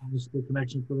get the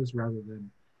connection for this rather than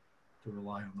to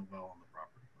rely on the well on the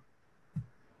property.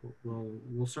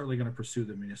 We're certainly going to pursue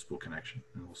the municipal connection,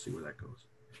 and we'll see where that goes.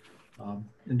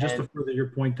 And just to further your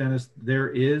point, Dennis,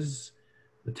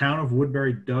 the town of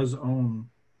Woodbury does own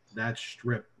that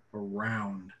strip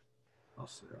around, I'll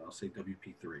say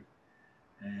WP3,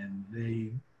 and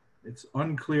it's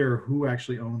unclear who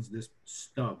actually owns this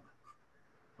stub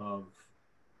of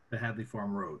the Hadley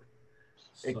Farm Road.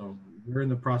 So we're in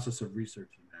the process of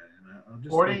researching that. And I'll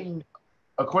just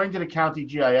according to the county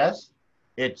GIS,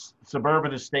 it's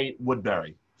suburban estate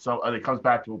Woodbury. So it comes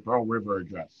back to a Pearl River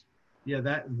address. Yeah,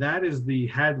 that is the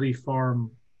Hadley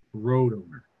Farm Road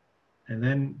owner. And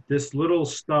then this little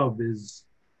stub is,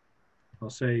 I'll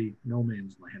say, no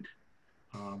man's land.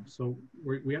 So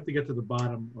we have to get to the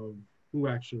bottom of who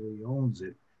actually owns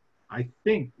it. I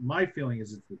think my feeling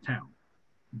is it's the town,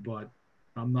 but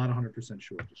I'm not 100%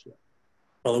 sure just yet.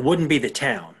 Well, it wouldn't be the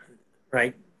town,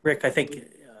 right, Rick? I think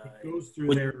it goes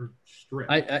through their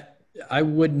strip. I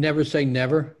would never say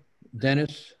never,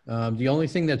 Dennis. The only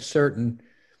thing that's certain,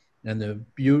 and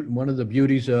one of the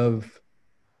beauties of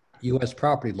U.S.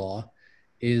 property law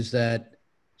is that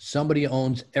somebody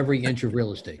owns every inch of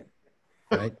real estate,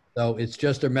 right? So it's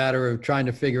just a matter of trying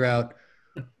to figure out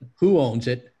who owns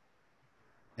it,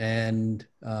 and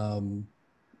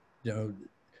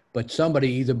but somebody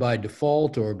either by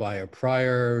default or by a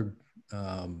prior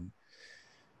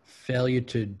failure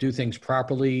to do things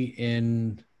properly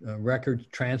in record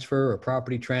transfer or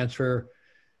property transfer,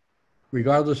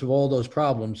 regardless of all those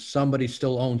problems, somebody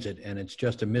still owns it, and it's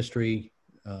just a mystery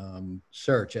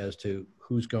search as to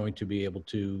who's going to be able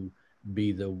to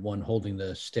be the one holding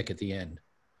the stick at the end.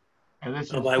 And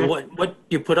this is By what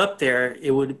you put up there,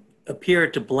 it would appear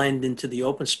to blend into the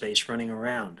open space running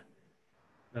around.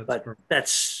 But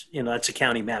that's a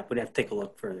county map. We'd have to take a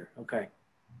look further. Okay.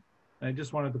 I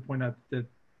just wanted to point out that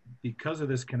because of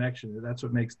this connection, that's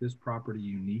what makes this property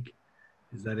unique,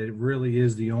 is that it really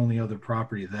is the only other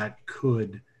property that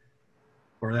could,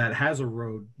 or that has a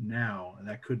road now, and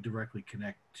that could directly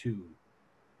connect to,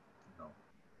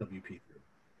 WP3.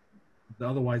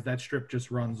 Otherwise, that strip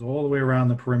just runs all the way around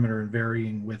the perimeter in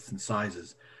varying widths and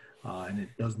sizes, and it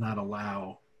does not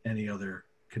allow any other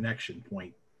connection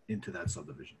point into that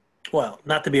subdivision. Well,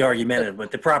 not to be argumentative,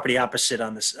 but the property opposite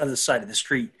on this other side of the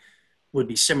street would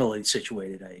be similarly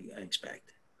situated, I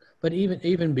expect. But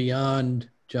even beyond,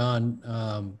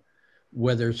 John,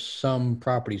 whether some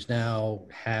properties now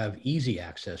have easy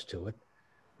access to it,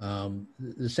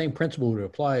 the same principle would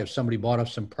apply if somebody bought up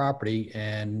some property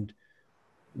and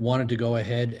wanted to go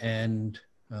ahead and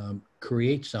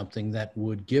create something that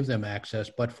would give them access,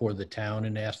 but for the town,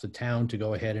 and ask the town to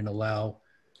go ahead and allow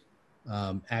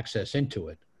access into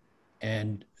it.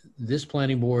 And this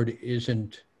planning board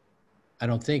I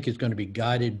don't think is going to be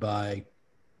guided by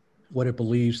what it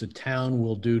believes the town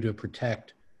will do to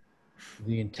protect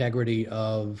the integrity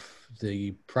of the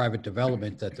private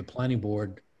development that the planning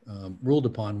board ruled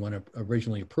upon when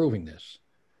originally approving this.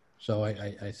 So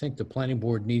I think the planning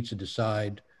board needs to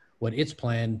decide what its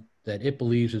plan that it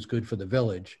believes is good for the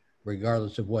village,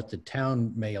 regardless of what the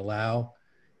town may allow,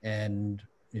 and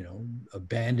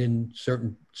abandon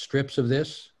certain strips of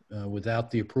this without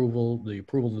the approval of the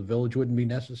village wouldn't be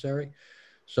necessary.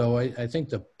 So I think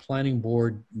the planning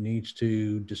board needs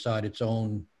to decide its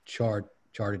own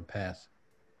charted path.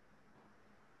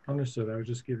 Understood. I was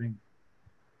just giving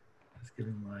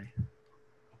my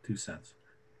 2 cents.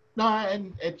 No,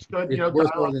 and it's good. It's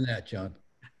worth more than that, John.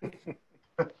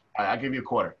 I'll give you a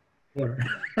quarter.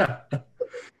 The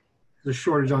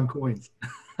shortage on coins.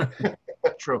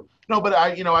 True. No, but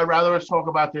I'd rather us talk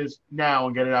about this now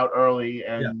and get it out early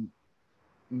and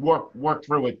work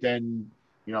through it than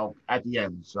at the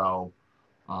end. So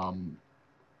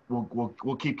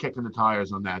we'll keep kicking the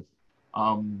tires on that.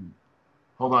 Hold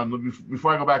on,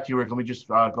 before I go back to you, Rick, let me just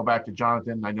go back to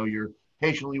Jonathan. I know you're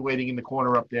patiently waiting in the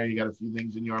corner up there. You got a few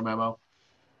things in your memo.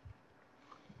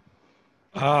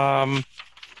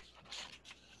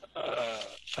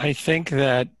 I think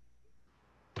that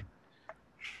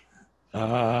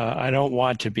I don't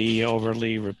want to be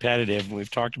overly repetitive.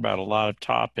 We've talked about a lot of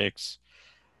topics.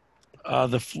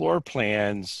 The floor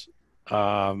plans,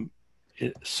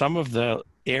 some of the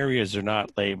areas are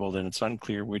not labeled, and it's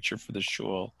unclear which are for the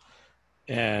shul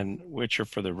and which are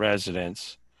for the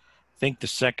residents. I think the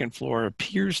second floor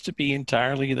appears to be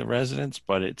entirely the residents,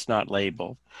 but it's not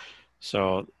labeled.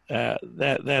 So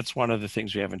that's one of the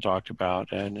things we haven't talked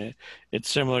about, and it's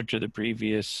similar to the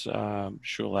previous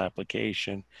shul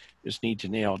application. Just need to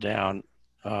nail down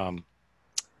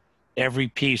every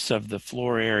piece of the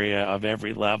floor area of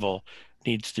every level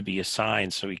needs to be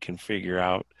assigned so we can figure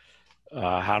out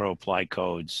how to apply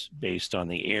codes based on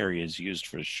the areas used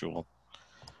for the shul.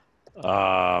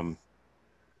 And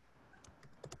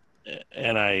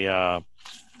I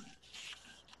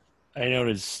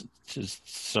noticed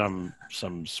just some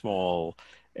small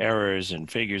errors and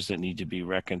figures that need to be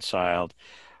reconciled.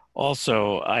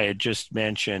 Also, I had just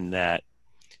mentioned that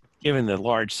given the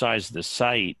large size of the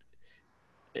site,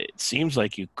 it seems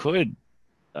like you could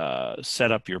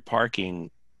set up your parking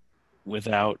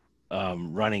without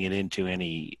running it into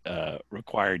any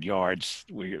required yards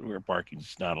where parking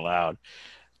is not allowed.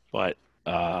 But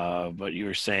you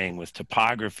were saying with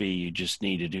topography, you just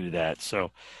need to do that.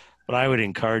 So, but I would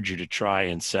encourage you to try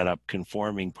and set up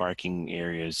conforming parking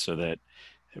areas so that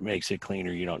it makes it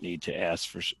cleaner. You don't need to ask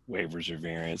for waivers or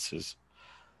variances.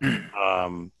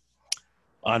 On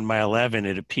my 11,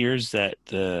 it appears that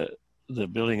the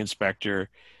building inspector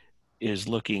is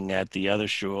looking at the other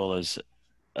shul as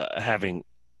having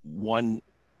one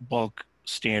bulk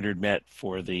standard met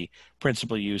for the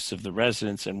principal use of the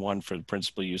residence and one for the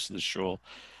principal use of the shul.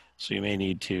 So you may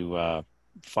need to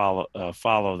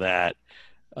follow that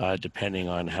depending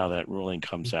on how that ruling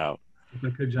comes out. If I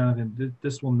could, Jonathan,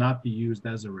 this will not be used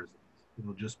as a residence.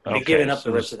 It'll just be. They're giving up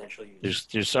the residential use.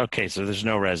 There's okay, so there's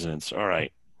no residence. All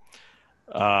right.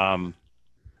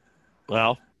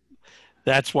 Well,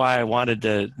 that's why I wanted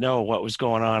to know what was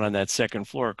going on that second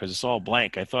floor, because it's all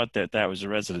blank. I thought that was a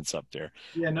residence up there.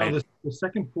 Yeah, no, the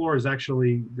second floor is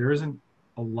actually, there isn't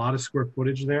a lot of square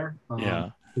footage there.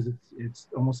 Yeah. Because it's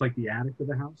almost like the attic of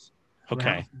the house. So the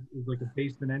Okay. house is like a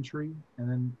basement entry, and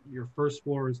then your first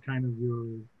floor is kind of your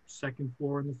second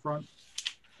floor in the front.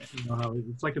 You know how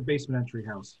it's like a basement entry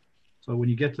house. So when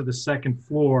you get to the second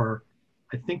floor,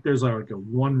 I think there's like a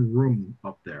one room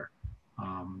up there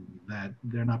that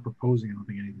they're not proposing, I don't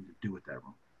think, anything to do with that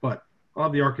room. But I'll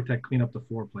have the architect clean up the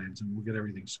floor plans and we'll get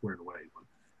everything squared away.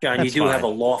 John, That's you do have a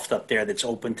fine. loft up there that's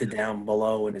open to down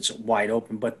below and it's wide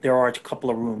open, but there are a couple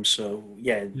of rooms. So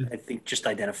yeah, I think just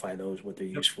identify those, what they're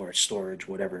used for, storage,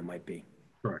 whatever it might be.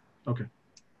 Correct. Okay.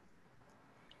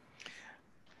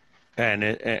 And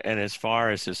as far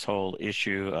as this whole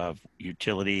issue of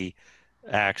utility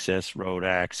access, road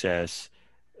access,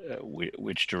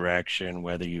 which direction,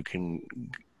 whether you can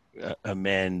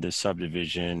amend the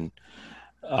subdivision,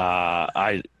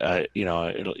 you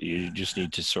just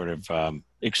need to sort of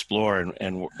explore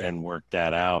and work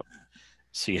that out,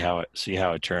 see how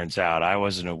it turns out. I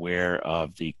wasn't aware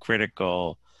of the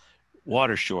critical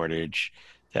water shortage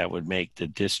that would make the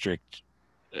district,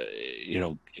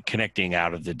 connecting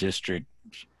out of the district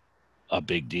a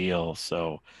big deal.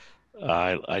 So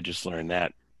I just learned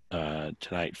that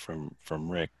tonight from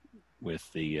Rick with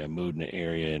the Moodna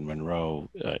area and Monroe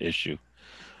issue.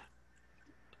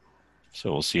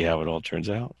 So we'll see how it all turns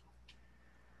out.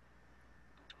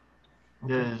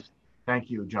 Thank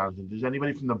you, Jonathan. Does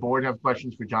anybody from the board have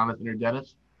questions for Jonathan or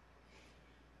Dennis?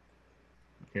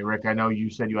 Okay, Rick, I know you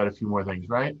said you had a few more things,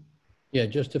 right? Yeah,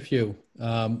 just a few.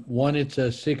 One, it's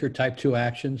a seeker type 2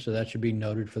 action, so that should be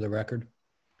noted for the record.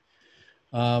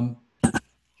 John,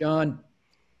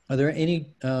 are there any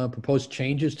proposed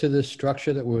changes to this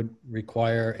structure that would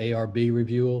require ARB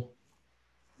review?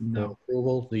 No.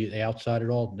 Approval, the outside at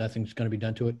all? Nothing's going to be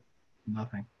done to it?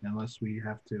 Nothing, unless we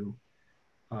have to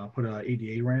put an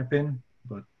ADA ramp in,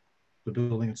 but the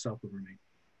building itself would remain.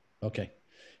 Okay.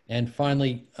 And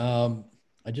finally,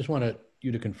 I just want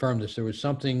you to confirm this. There was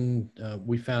something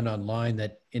we found online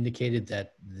that indicated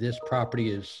that this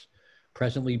property is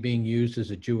presently being used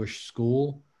as a Jewish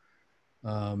school.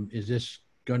 Is this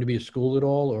going to be a school at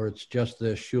all, or it's just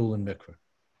the shul and mikveh?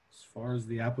 As far as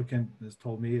the applicant has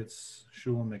told me, it's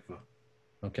shul and mikveh.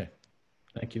 Okay,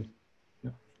 thank you.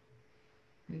 Yep.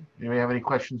 Anybody have any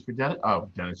questions for Dennis? Oh,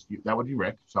 Dennis, that would be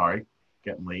Rick. Sorry,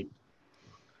 getting late.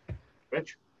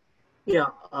 Rich? Yeah,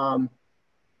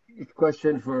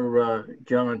 question for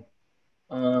John.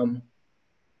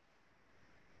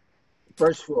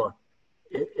 First floor,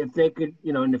 if they could,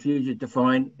 in the future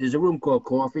define, there's a room called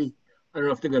coffee. I don't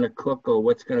know if they're going to cook or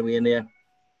what's going to be in there,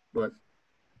 but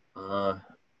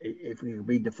if we could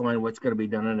redefine what's going to be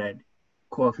done in that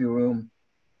coffee room.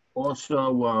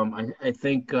 Also, I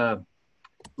think it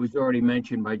was already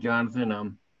mentioned by Jonathan.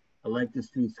 I'd like to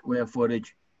see square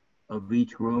footage of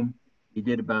each room. He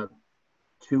did about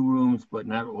 2 rooms, but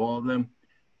not all of them,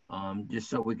 just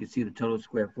so we can see the total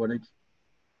square footage,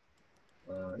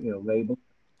 labeled.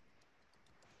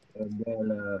 And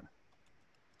then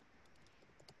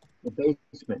the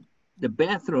basement, the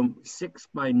bathroom 6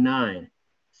 by 9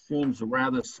 seems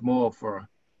rather small for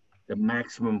the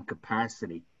maximum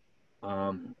capacity.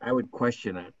 I would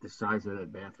question that, the size of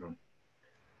that bathroom.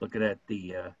 Looking at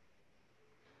the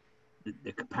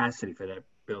capacity for that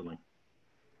building.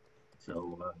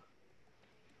 So.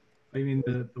 I mean,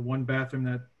 the one bathroom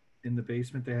that in the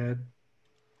basement they had?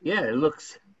 Yeah, it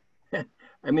looks,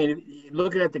 I mean,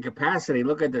 looking at the capacity,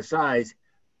 look at the size,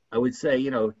 I would say,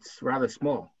 it's rather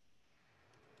small.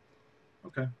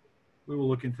 Okay. We will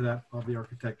look into that. I'll have the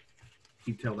architect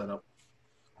detail that up.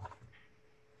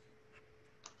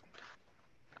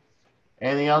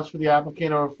 Anything else for the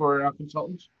applicant or for our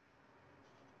consultants?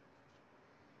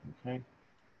 Okay.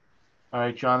 All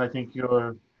right, John, I think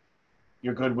you're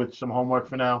good with some homework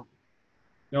for now.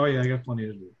 Oh yeah, I got plenty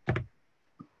to do.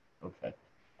 Okay.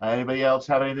 Anybody else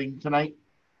have anything tonight?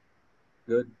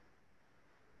 Good.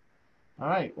 All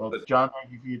right. Well, John,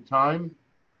 thank you for your time.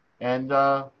 And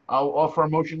I'll offer a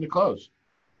motion to close.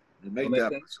 You make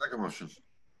that second motion.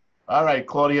 All right,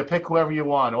 Claudia, pick whoever you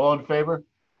want. All in favor?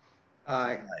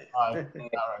 Aye. Aye. All right.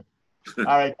 All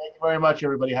right. Thank you very much,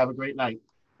 everybody. Have a great night.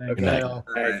 Thank Okay. you. All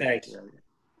right, thanks.